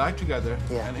to unite together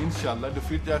and inshallah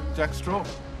defeat Jack Straw.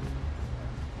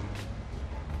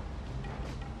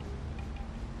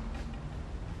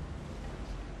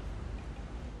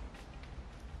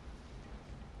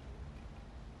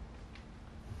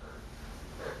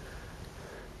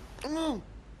 Oh,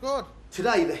 God.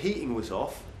 Today the heating was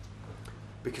off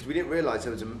because we didn't realise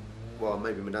there was a, well,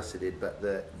 maybe Mudassar did, but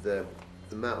the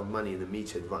amount of money in the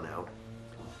meter had run out.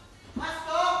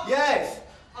 Master! Yes!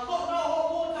 I've got no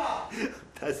hot water!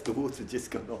 That's the water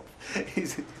just gone off.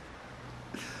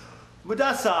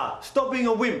 Mudassar, stop being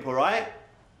a wimp, all right?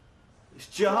 It's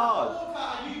jihad.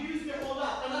 And you used it all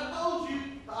up, and I told you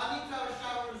that I need to have a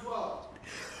shower as well.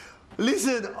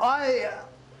 Listen,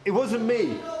 it wasn't me.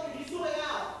 No, you sort it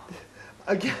out.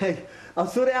 Okay, I'll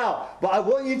sort it out. But I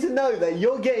want you to know that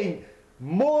you're getting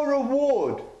more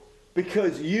reward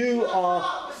because you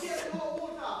are...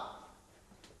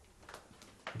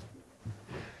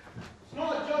 It's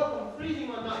not a joke, I'm freezing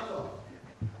my nuts off.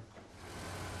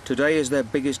 Today is their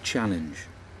biggest challenge.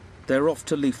 They're off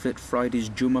to leaflet Friday's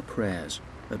Jummah prayers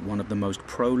at one of the most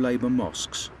pro-Labour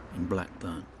mosques in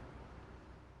Blackburn.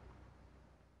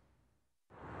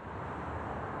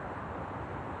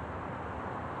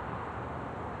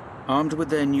 Armed with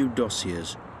their new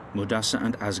dossiers, Mudassar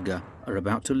and Asghar are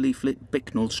about to leaflet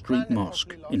Bicknell Street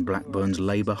Mosque in Blackburn's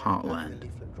Labour heartland.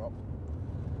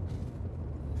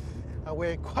 And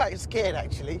we're quite scared,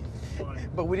 actually.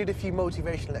 But we did a few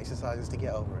motivational exercises to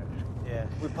get over it. Yeah,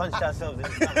 we punched ourselves in the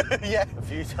stomach a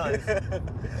few times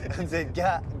and said,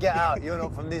 get out, you're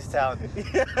not from this town.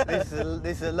 This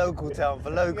is a local town for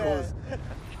locals.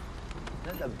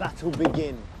 Let the battle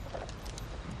begin.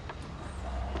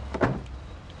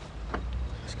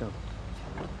 Let's go.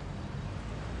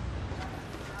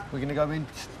 We're going to go in,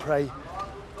 pray,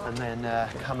 and then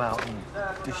come out and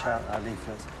dish out our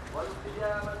leaflets.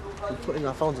 We're putting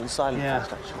our phones on silent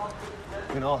first, actually. We're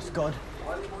going to ask God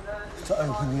to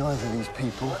open the eyes of these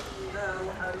people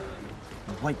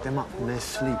and wake them up from their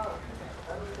sleep,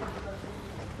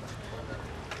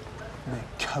 their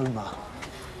coma.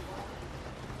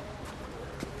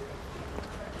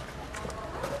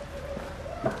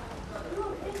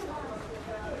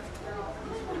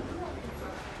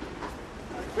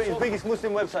 Britain's biggest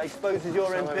Muslim website exposes your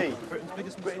MP.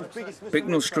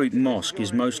 Bicknell Street Mosque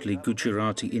is mostly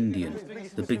Gujarati Indian,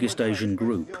 the biggest Asian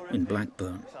group in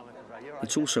Blackburn.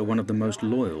 It's also one of the most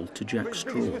loyal to Jack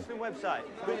Straw.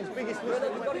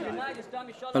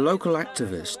 A local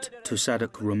activist,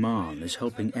 Tusadak Rahman, is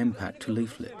helping MPAC to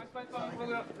leaflet.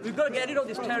 We've got to get rid of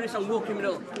this terrorist and war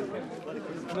criminal.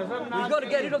 We've got to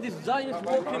get rid of this Zionist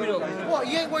war criminal. What,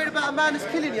 you ain't worried about a man that's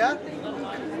killing you?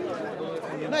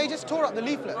 No, he just tore up the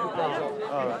leaflet.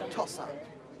 All right, toss that.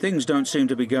 Things don't seem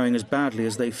to be going as badly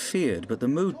as they feared, but the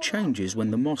mood changes when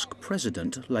the mosque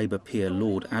president, Labour peer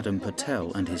Lord Adam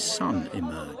Patel, and his son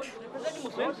emerge.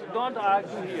 Don't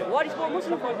argue here. What is for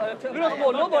Muslims? We don't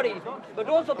support nobody. But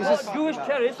don't support Jewish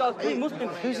terrorists or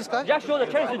Muslims. Who's this guy? Jack Straw, the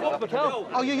terrorist, is Lord Patel.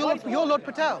 Oh, you're Lord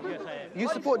Patel? You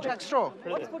support Jack Straw?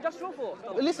 What do you support Jack Straw for?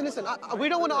 Listen, we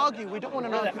don't want to argue. We don't want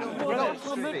to argue.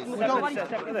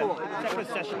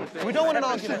 We don't want to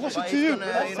argue. What's it to you? No.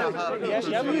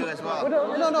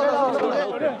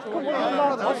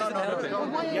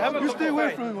 You stay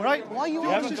away from him, all right? Why are you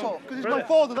arguing? Because he's my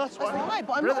father, that's why. That's right,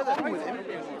 but I'm not arguing with him.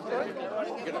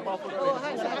 We don't want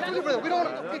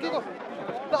to...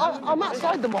 I'm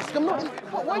outside the mosque. I'm not...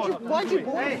 Why'd you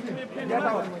bore me?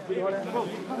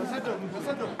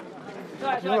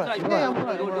 You're right. Yeah, I'm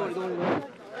right.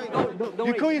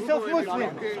 You call yourself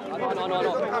Muslim?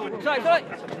 No. Sorry.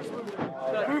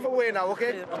 Move away now,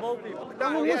 okay? I'm a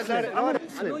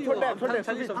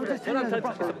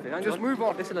Muslim. Just move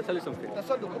on. Listen, I'll tell you something.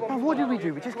 What did we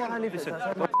do? We just got our leaflets.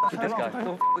 This guy.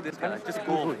 Don't with this guy. Just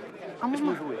go. Just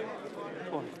move away.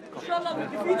 Inshallah, we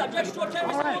defeat that Jack Straw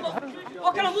terrorist.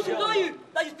 What kind of Muslims are you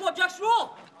that you support Jack Straw?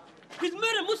 He's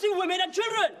murdered Muslim women and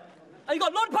children. And you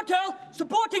got Lord Patel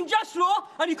supporting Jack Straw,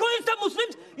 and you call yourself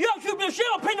Muslims, you have to be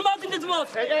ashamed of paying them out in this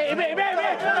mosque. Hey,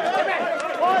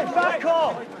 back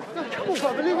off! Come on,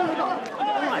 bro, believe it or not.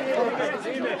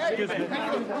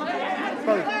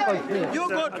 You're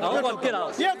good. No, get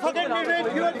out. Yeah, forget me,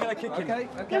 man. You're gonna kick him. Okay.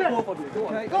 Get out. Go.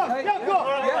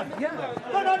 Yeah.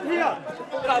 Go down here.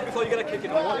 Get out before you're gonna kick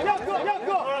him. Go.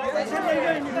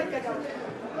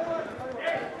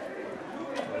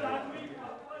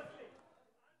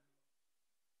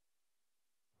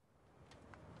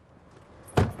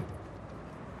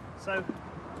 So,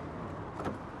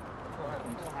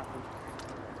 what happened?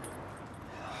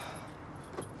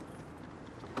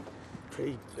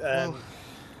 Pretty.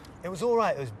 It was all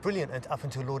right. It was brilliant up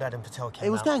until Lord Adam Patel came out.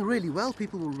 It was going really well.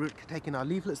 People were taking our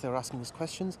leaflets. They were asking us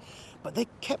questions, but they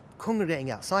kept congregating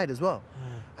outside as well.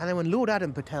 And then when Lord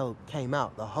Adam Patel came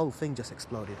out, the whole thing just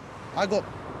exploded. I got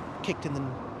kicked in the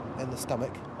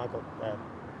stomach. I got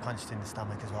punched in the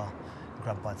stomach as well,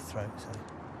 grabbed by the throat. So.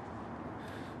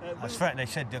 I was threatened. They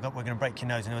said we're going to break your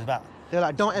nose, and it was about. They're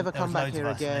like, don't ever come back here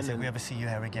again. They said, if we ever see you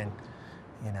here again,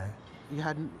 you know. You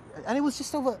hadn't, and it was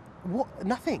just over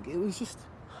nothing. It was just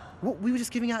we were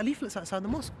just giving out leaflets outside the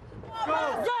mosque.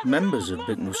 Members of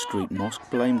Bicknell Street Mosque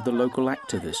blamed the local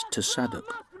activist Tusadak,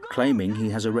 claiming he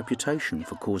has a reputation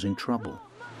for causing trouble.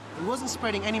 He wasn't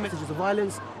spreading any messages of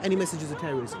violence, any messages of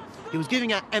terrorism. He was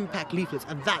giving out MPACUK leaflets,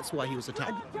 and that's why he was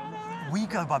attacked. We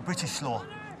go by British law.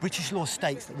 British law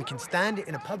states that we can stand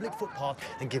in a public footpath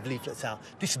and give leaflets out.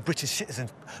 This is British citizen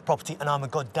property, and I'm a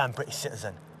goddamn British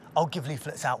citizen. I'll give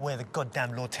leaflets out where the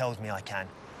goddamn law tells me I can.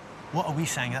 What are we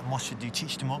saying that mosque should do?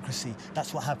 Teach democracy.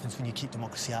 That's what happens when you keep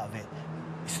democracy out of it.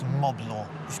 It's mob law.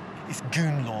 It's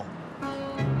goon law.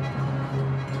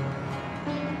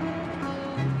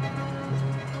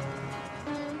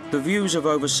 The views of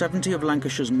over 70 of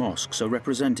Lancashire's mosques are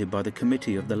represented by the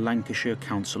committee of the Lancashire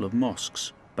Council of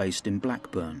Mosques, based in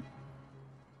Blackburn.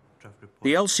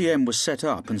 The LCM was set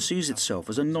up and sees itself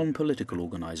as a non-political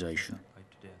organisation.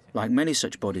 Like many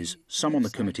such bodies, some on the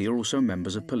committee are also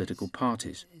members of political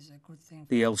parties.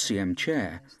 The LCM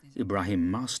chair, Ibrahim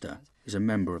Master, is a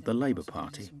member of the Labour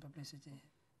Party.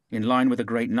 In line with a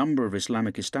great number of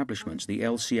Islamic establishments, the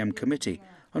LCM committee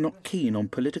are not keen on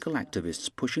political activists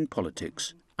pushing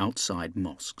politics outside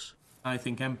mosques. I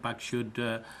think MPACUK should,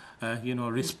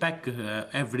 respect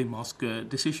every mosque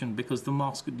decision, because the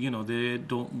mosque, they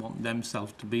don't want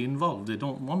themselves to be involved. They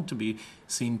don't want to be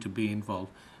seen to be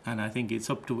involved. And I think it's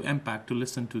up to MPACUK to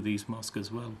listen to these mosques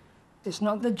as well. It's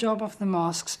not the job of the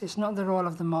mosques, it's not the role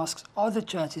of the mosques, or the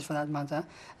churches for that matter,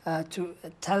 to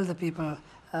tell the people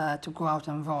to go out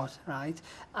and vote, right?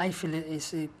 I feel it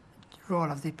is the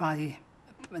role of the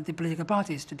political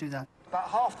parties to do that. About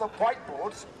half the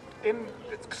whiteboards in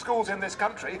schools in this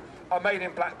country are made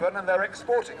in Blackburn, and they're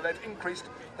exporting. They've increased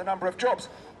the number of jobs.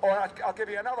 Or I'll give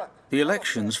you another. The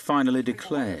elections finally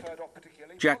declared.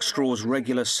 Jack Straw's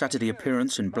regular Saturday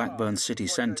appearance in Blackburn city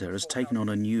centre has taken on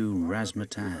a new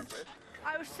razzmatazz.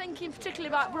 I was thinking particularly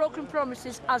about broken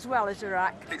promises as well as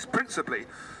Iraq. It's principally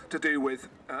to do with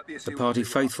The party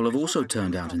faithful have also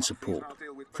turned out in support.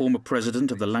 Former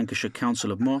President of the Lancashire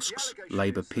Council of Mosques,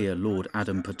 Labour peer Lord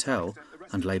Adam Patel,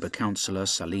 and Labour councillor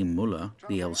Salim Mullah,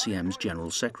 the LCM's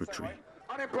General Secretary.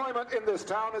 Unemployment in this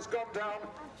town has gone down.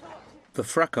 The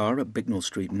fracas at Bicknell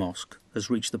Street Mosque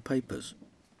has reached the papers.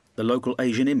 The local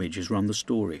Asian Image has run the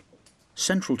story.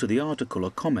 Central to the article are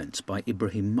comments by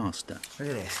Ibrahim Master. Look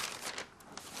at this.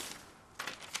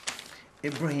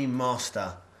 Ibrahim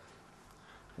Master,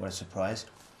 what a surprise,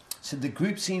 said the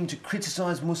group seemed to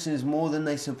criticise Muslims more than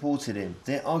they supported him.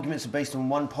 Their arguments are based on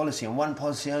one policy, and one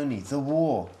policy only, the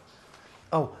war.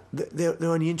 Oh, they're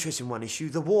only interested in one issue,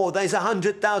 the war. There's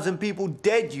 100,000 people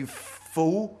dead, you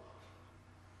fool.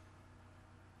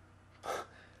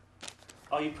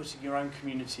 Are you putting your own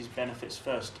community's benefits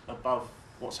first above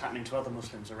what's happening to other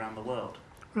Muslims around the world?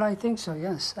 Well, I think so,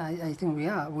 yes. I think we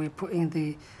are. We're putting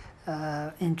the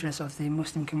interests of the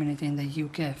Muslim community in the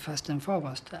UK first and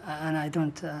foremost, and I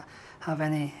don't have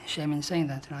any shame in saying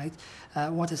that, right?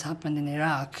 What has happened in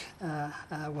Iraq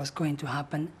was going to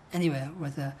happen anywhere,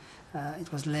 whether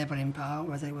it was Labour in power,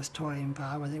 whether it was Tory in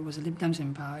power, whether it was Lib Dems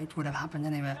in power, it would have happened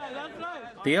anywhere.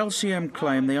 The LCM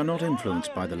claim they are not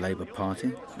influenced by the Labour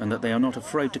Party and that they are not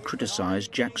afraid to criticise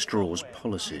Jack Straw's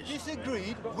policies.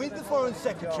 Disagreed with the Foreign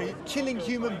Secretary killing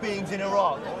human beings in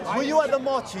Iraq. Were you at the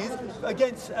marches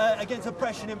against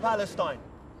oppression in Palestine?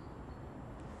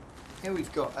 Here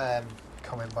we've got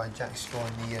comment by Jack Straw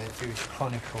in the Jewish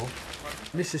Chronicle.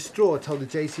 Mr. Straw told the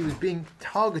JC he was being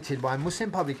targeted by a Muslim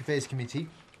Public Affairs Committee,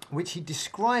 which he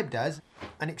described as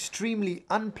an extremely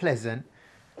unpleasant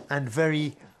and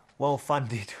very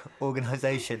well-funded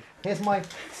organisation. Here's my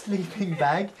sleeping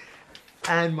bag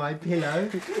and my pillow,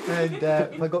 and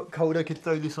if I got cold I could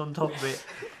throw this on top of it.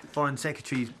 Foreign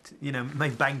Secretary, you know, may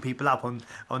bang people up on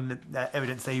the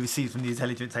evidence they receive from the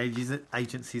intelligence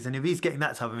agencies, and if he's getting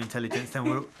that type of intelligence, then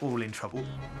we're all in trouble.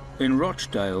 In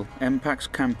Rochdale, MPAC's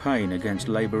campaign against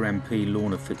Labour MP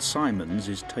Lorna Fitzsimons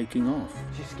is taking off.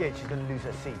 She's scared she's going to lose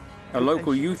her seat. A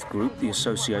local youth group, the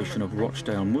Association of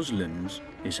Rochdale Muslims,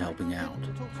 is helping out.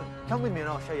 Come with me and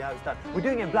I'll show you how it's done. We're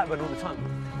doing it in Blackburn all the time,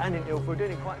 and in Ilford. We're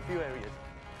doing it in quite a few areas.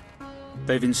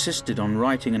 They've insisted on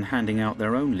writing and handing out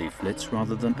their own leaflets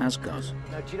rather than Asghar's.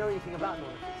 Now, do you know anything about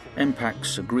Lorna?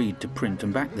 MPAC's agreed to print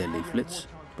and back their leaflets,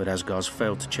 but Asghar's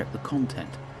failed to check the content,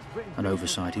 an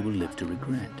oversight he will live to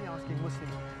regret. Asking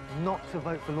Muslims not to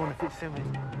vote for Lorna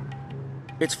Fitzsimons.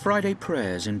 It's Friday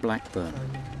prayers in Blackburn.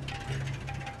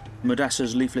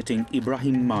 Mudassar's leafleting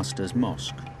Ibrahim Master's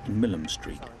mosque in Milham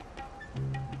Street.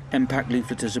 MPAC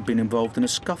leafleters have been involved in a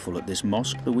scuffle at this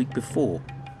mosque the week before,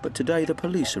 but today the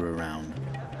police are around,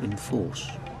 in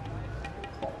force.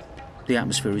 The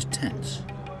atmosphere is tense,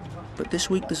 but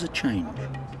this week there's a change.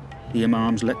 The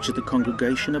imams lectured the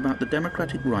congregation about the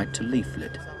democratic right to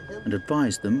leaflet and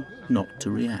advised them not to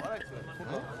react.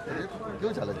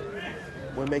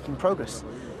 We're making progress,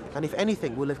 and if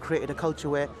anything, we'll have created a culture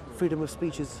where freedom of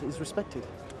speech is respected.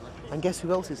 And guess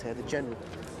who else is here? The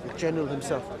General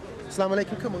himself. Assalamu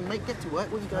alaikum, come on mate, get to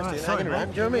work. What are you guys doing? Hanging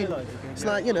around, do you know what I mean? It's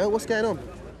like, you know, what's going on?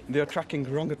 They're attracting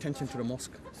wrong attention to the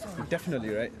mosque. Definitely,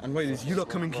 right? And why is you lot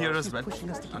coming here as well?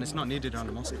 And it's not needed around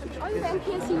the mosque. Are you the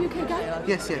MPACUK UK guy?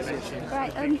 Yes.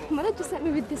 Right, Mother just sent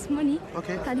me with this money.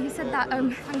 Okay. And he said that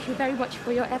thank you very much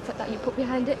for your effort that you put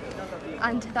behind it.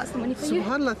 And that's the money for you.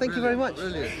 Subhanallah, thank you very much.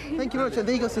 Brilliant. Thank you very much. And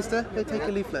there you go, sister. Go take a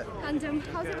leaflet. And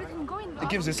how's everything going? It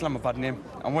gives Islam a bad name.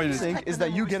 And what you're saying is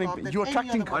that you're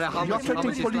attracting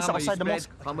police outside the mosque.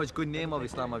 How much good name of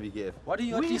Islam have you gave? Why do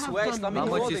you at least wear Islamic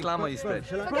clothing? How much Islam have you spread?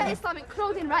 Forget Islamic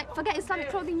clothing, right? Forget Islamic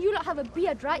clothing. You lot have a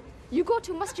beard, right? You go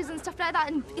to masjids and stuff like that,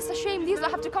 and it's a shame these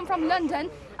lot have to come from London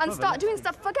and start doing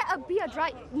stuff. Forget a beard,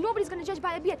 right? Nobody's going to judge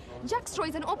by a beard. Jack Straw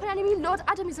is an open enemy. Lord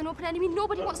Adam is an open enemy.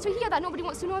 Nobody wants to hear that. Nobody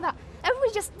wants to know that.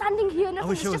 Everybody's just standing here. I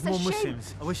wish there was more Muslims.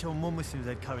 Muslims. I wish there were more Muslims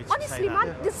that had courage Honestly, to say that.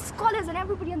 man, there's scholars and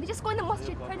everybody, and they just go in the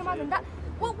masjid, pray namaz and that.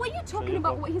 What are you talking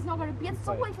about? What he's not wearing a beard?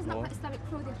 So what if he's not got Islamic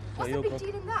clothing? What's the big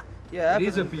deal in that? Yeah, it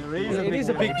is a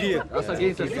big deal. That's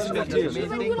against us. It's a big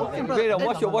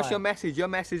deal. What's your message? Your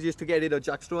message is to get rid of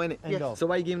Jack Straw, innit? Yes. So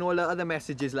why are you giving all the other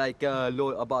messages like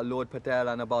about Lord Patel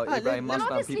and about Ibrahim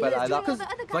Master and people like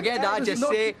that? Forget that. Just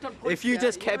say if you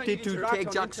just kept it to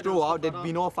take Jack Straw out, there'd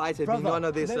be no fights. There'd be none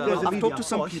of this. I've talked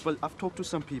to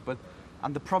some people,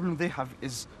 and the problem they have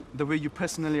is the way you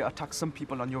personally attack some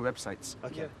people on your websites.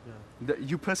 Okay.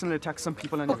 You personally attack some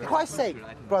people on your For websites. Christ's sake,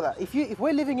 brother, if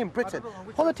we're living in Britain,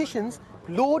 politicians,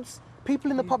 lords,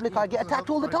 people in the public eye get attacked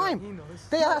all the time.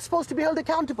 They are supposed to be held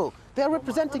accountable. They are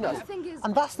representing us.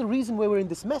 And that's the reason why we're in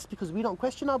this mess, because we don't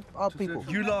question our people.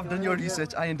 You lot have done your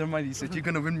research, I ain't done my research. You're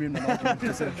going to win me in an argument.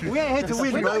 To say the truth. We ain't here to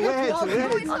win, bro. We're here to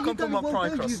win. I come from my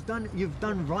pride cross. You've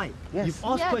done right. Yes. You've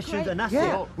asked questions and that's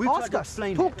it. We've Ask tried to us.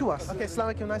 explain Talk it. to us. Okay,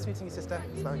 Assalamu alaikum. Nice meeting you, sister.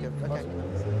 Assalamu alaikum.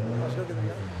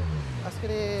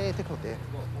 Okay.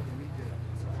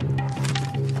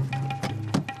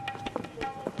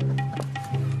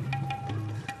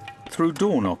 Through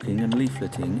door knocking and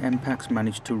leafleting, MPAC's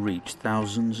managed to reach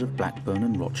thousands of Blackburn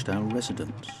and Rochdale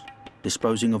residents,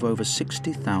 disposing of over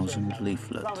 60,000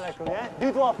 leaflets.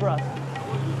 Do dua for us.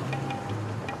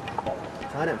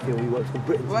 I don't feel he works for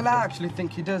Britain. Well, I actually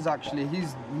think he does, actually.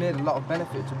 He's made a lot of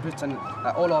benefit to Britain.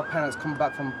 All our parents come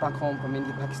back home from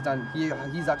India, Pakistan.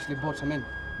 He's actually brought them in.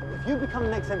 If you become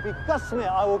the next MP, trust me,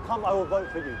 I will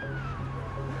vote for you.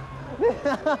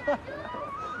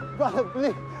 Brother,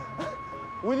 please,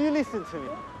 will you listen to me?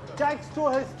 Jack Straw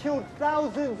has killed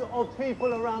thousands of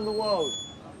people around the world.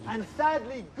 And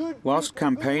sadly, Whilst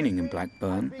campaigning in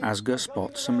Blackburn, Asghar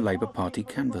spots some Labour Party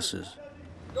canvassers.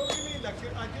 Don't give me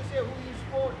lecture, I just say who you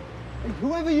support.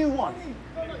 Whoever you want.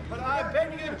 But I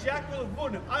bet you Jack will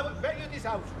win. I will bet you this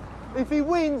house. If he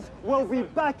wins, we'll be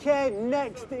back here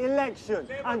next election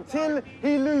until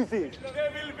he loses. They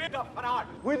will win the fraud.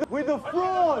 With the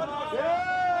fraud!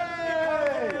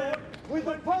 Yay! With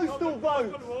the postal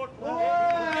vote!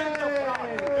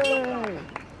 Yay!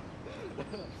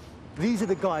 These are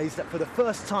the guys that for the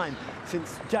first time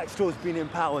since Jack Straw's been in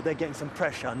power, they're getting some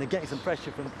pressure, and they're getting some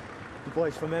pressure from the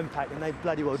boys from MPAC, and they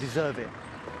bloody well deserve it.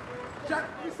 Jack,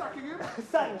 you sacking him?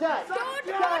 Sack Jack!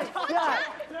 Jack!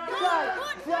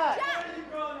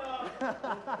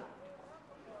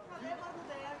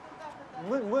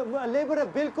 Labour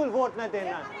बिल्कुल vote न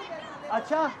देना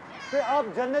अच्छा फिर आप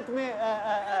जन्नत में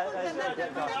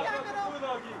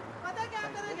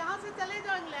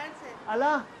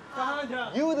Allah,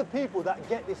 you are the people that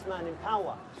get this man in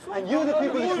power, and you are the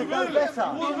people that should know better.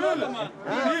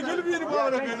 He will be in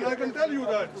power again, I can tell you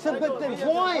that. So, but then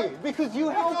why? Because you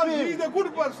help him. He's a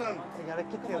good person.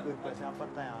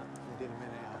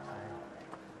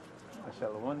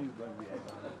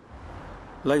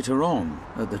 Later on,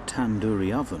 at the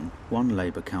tandoori oven, one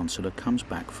Labour councillor comes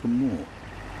back for more.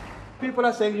 People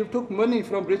are saying you took money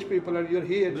from rich people and you're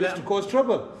here just to cause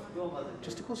trouble.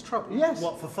 Just to cause trouble? Yes.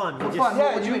 What, for fun? For fun?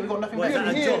 Yeah, what do you mean? We've got nothing better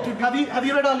to do. Have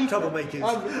you read our leaflet?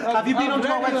 Troublemakers. Have you been onto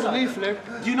our website? Leaflet.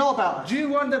 Do you know about us? Do you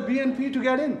want the BNP to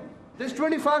get in? There's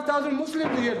 25,000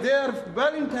 Muslims here. They are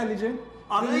very intelligent.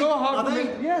 They know how to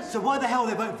make... Yes. So why the hell are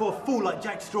they voting for a fool like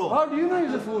Jack Straw? How do you know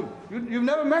he's a fool? You've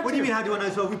never met him. What do you mean, how do I know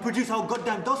so? We produce our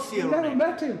goddamn dossier You've on never it.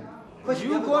 met him.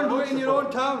 You go and do it in your own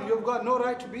town. You've got no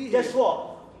right to be here. Guess what?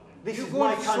 This is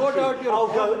my country. Sort out your I'll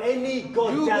go any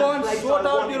goddamn You go and place sort I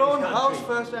out want your in own this house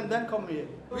country. first and then come here.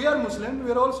 We are Muslim.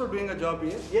 We're also doing a job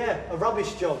here. Yeah, a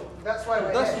rubbish job. That's why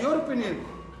we're That's here. your opinion.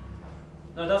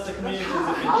 No, that's the community's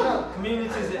opinion.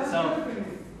 Communities itself.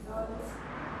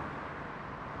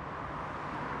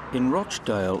 In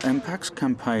Rochdale, MPAC's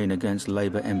campaign against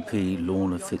Labour MP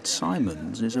Lorna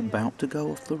Fitzsimons is about to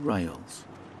go off the rails.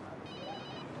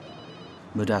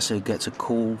 Mudassir gets a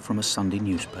call from a Sunday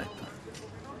newspaper.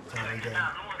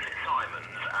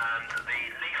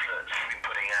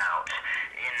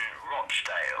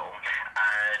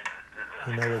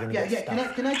 You know we're going to get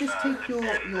stuff. Can I just take your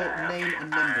name and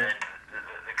number?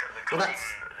 Well, that's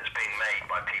being made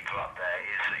by people up there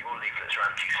is that your leaflets are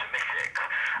anti-Semitic,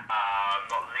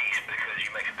 not least because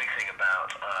you make a big thing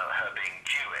about her being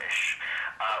Jewish,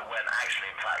 when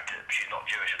actually, in fact, she's not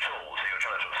Jewish at all, so you're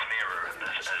trying to sort of smear her as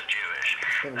Jewish.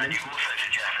 And you also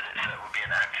suggested it would be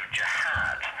an act of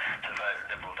jihad to vote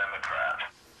Liberal Democrat.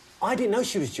 I didn't know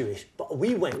she was Jewish, but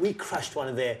we crashed one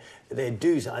of their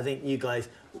do's that I think you guys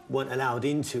weren't allowed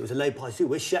into. It was a Labour Party do,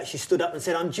 where she actually stood up and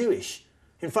said, I'm Jewish,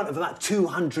 in front of about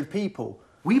 200 people.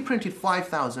 We printed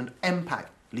 5,000 MPAC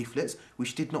leaflets,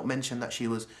 which did not mention that she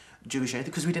was Jewish or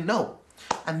anything, because we didn't know.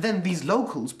 And then these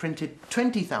locals printed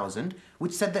 20,000,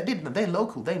 which said that didn't. They're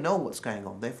local, they know what's going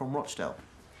on, they're from Rochdale.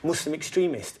 Muslim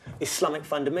extremist, Islamic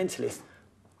fundamentalist.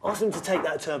 Ask them to take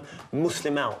that term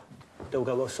Muslim out. They'll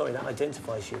go, well, sorry, that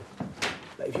identifies you.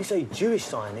 But if you say Jewish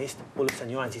Zionist, well, listen,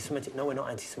 you're anti-Semitic. No, we're not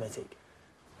anti-Semitic.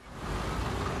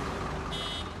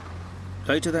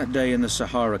 Later that day in the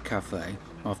Sahara Cafe,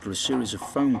 after a series of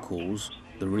phone calls,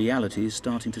 the reality is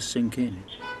starting to sink in.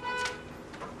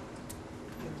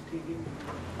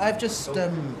 I've just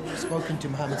spoken to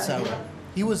Mohammed Sawa.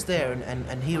 He was there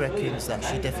and he reckons that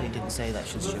she definitely didn't say that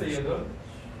she's Jewish.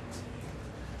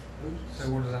 So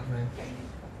what does that mean?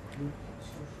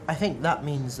 I think that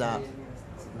means that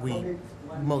we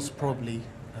most probably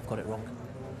have got it wrong.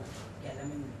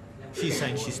 She's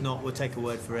saying she's not. We'll take her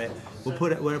word for it. We'll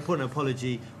put an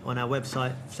apology on our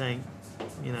website saying,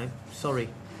 you know, sorry.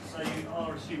 So you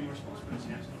are assuming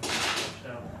responsibility,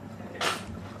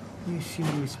 You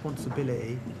assuming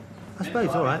responsibility? I suppose,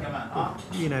 all right.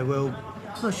 You know, well,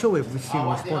 I'm not sure we're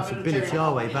assuming responsibility,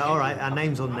 are we? But all right, our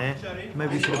name's on there.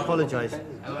 Maybe we should apologise.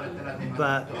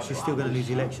 But she's still going to lose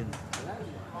the election.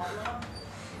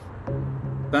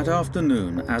 That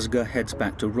afternoon, Asghar heads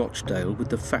back to Rochdale with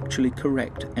the factually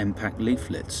correct MPAC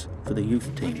leaflets for the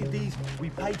youth team. Look at these. We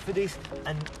paid for this,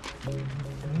 and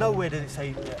nowhere does it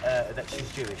say that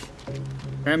she's Jewish.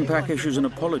 MPAC issues an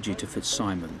apology to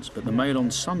Fitzsimons, but the Mail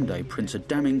on Sunday prints a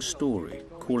damning story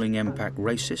calling MPAC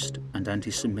racist and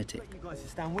anti-Semitic. You guys to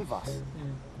stand with us.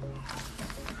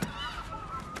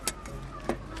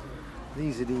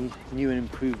 These are the new and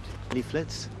improved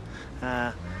leaflets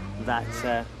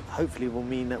that hopefully will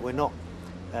mean that we're not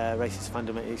racist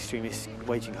fundamental extremists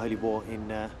waging holy war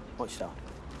in Rochdale.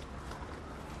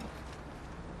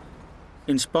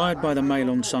 Inspired by the Mail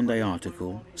on Sunday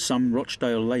article, some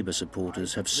Rochdale Labour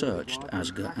supporters have searched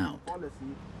Asghar out.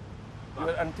 You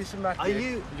are anti-Semitic. Are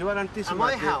you? You are anti-Semitic. Am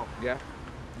I how? Yeah.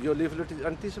 Your leaflet is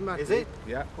anti-Semitic. Is it?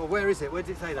 Yeah. Well, where is it? Where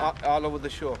does it say that? All over the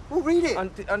show. Well, read it.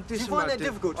 Anti-Semitic. Do you find that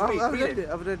difficult to read? I've read it.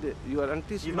 I've read it. You are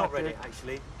anti-Semitic. You've not read it,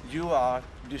 actually. You are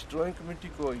destroying community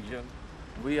cohesion.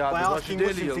 We are by the asking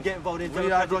Muslims to get involved in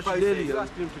democratic processes.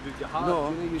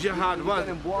 No, jihad. Let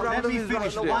me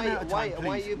finish.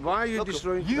 Why are you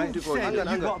destroying community cohesion? You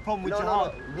said you've got a problem with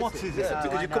jihad. What is it?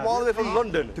 Because you come all the way from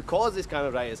London to cause this kind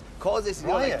of riots. Cause this, you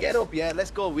know, like, get up, yeah,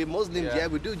 let's go. We're Muslims, yeah,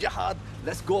 we do jihad.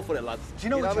 Let's go for it, lads. Do you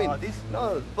know what jihad is?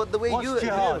 No, but the way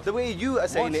you are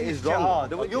saying it is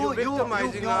wrong. You're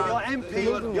victimizing your MP.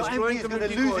 Your MP is going to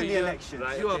lose in the election.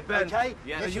 You are bent. Okay?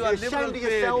 You should be ashamed of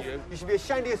yourself. You should be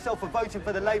ashamed of yourself for voting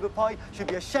for the Labour Party. You should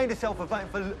be ashamed of yourself for voting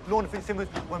for Lorna Fitzsimmons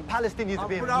when Palestinians are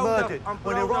being murdered,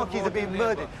 when Iraqis are being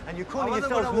murdered, and you're calling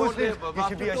yourselves Muslims. You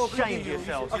should be ashamed of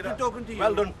yourselves. I've been talking to you.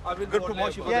 Well done. Good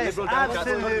promotion for the Yes, Liberal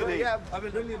absolutely.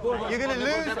 You're going to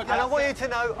lose, and I want you to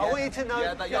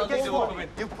know, guess what?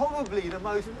 You're probably the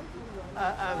most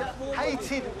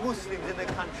hated Muslims in the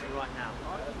country right now.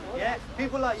 Yeah?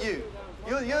 People like you.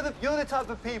 You're the type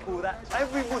of people that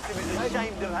every Muslim is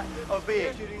ashamed of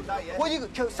being. Well,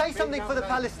 say something for the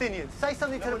Palestinians. Say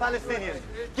something to the Palestinians.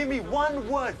 Give me one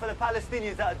word for the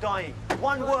Palestinians that are dying.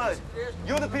 One word.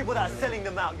 You're the people that are selling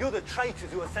them out. You're the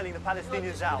traitors who are selling the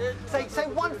Palestinians out. Say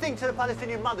one thing to the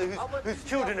Palestinian mother whose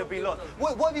children have been lost.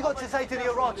 What have you got to say to the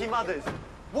Iraqi mothers?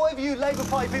 What have you Labour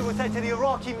Party people said to the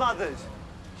Iraqi mothers?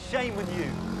 Shame on you.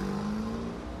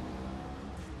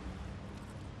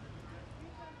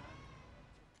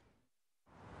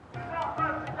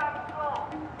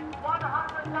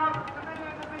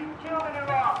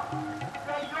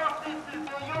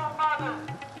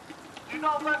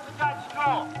 Not vote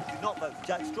for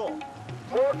Jack Straw.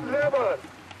 Vote Labour.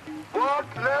 Vote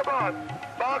Labour.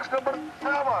 Box number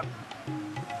 7.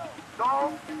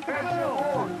 Don't miss your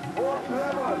vote. Vote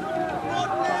Labour.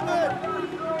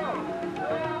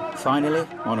 Finally,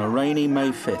 on a rainy May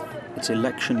 5th, it's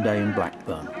election day in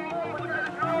Blackburn.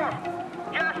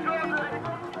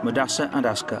 Mudassar and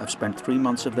Asghar have spent 3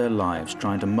 months of their lives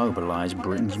trying to mobilise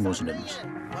Britain's Muslims.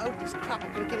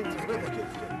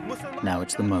 Now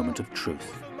it's the moment of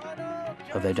truth.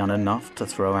 Have they done enough to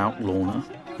throw out Lorna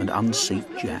and unseat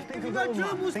Jack?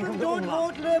 Don't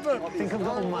vote Labour. Think of the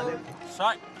Ummah.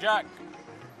 Sack Jack.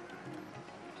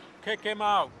 Kick him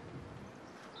out.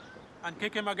 And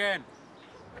kick him again.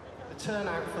 The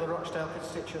turnout for the Rochdale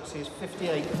constituency is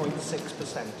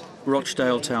 58.6%.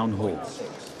 Rochdale Town Hall.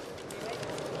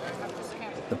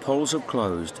 The polls have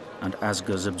closed and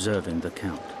Asghar's observing the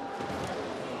count.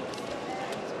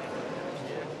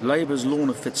 Labour's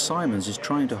Lorna Fitzsimons is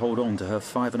trying to hold on to her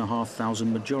 5,500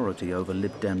 majority over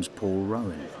Lib Dem's Paul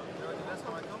Rowan.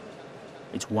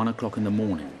 It's 1 o'clock in the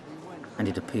morning, and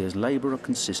it appears Labour are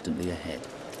consistently ahead.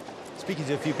 Speaking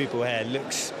to a few people here, it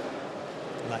looks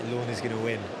like Lorna's going to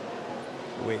win,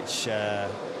 which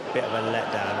bit of a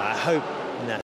letdown. I hope that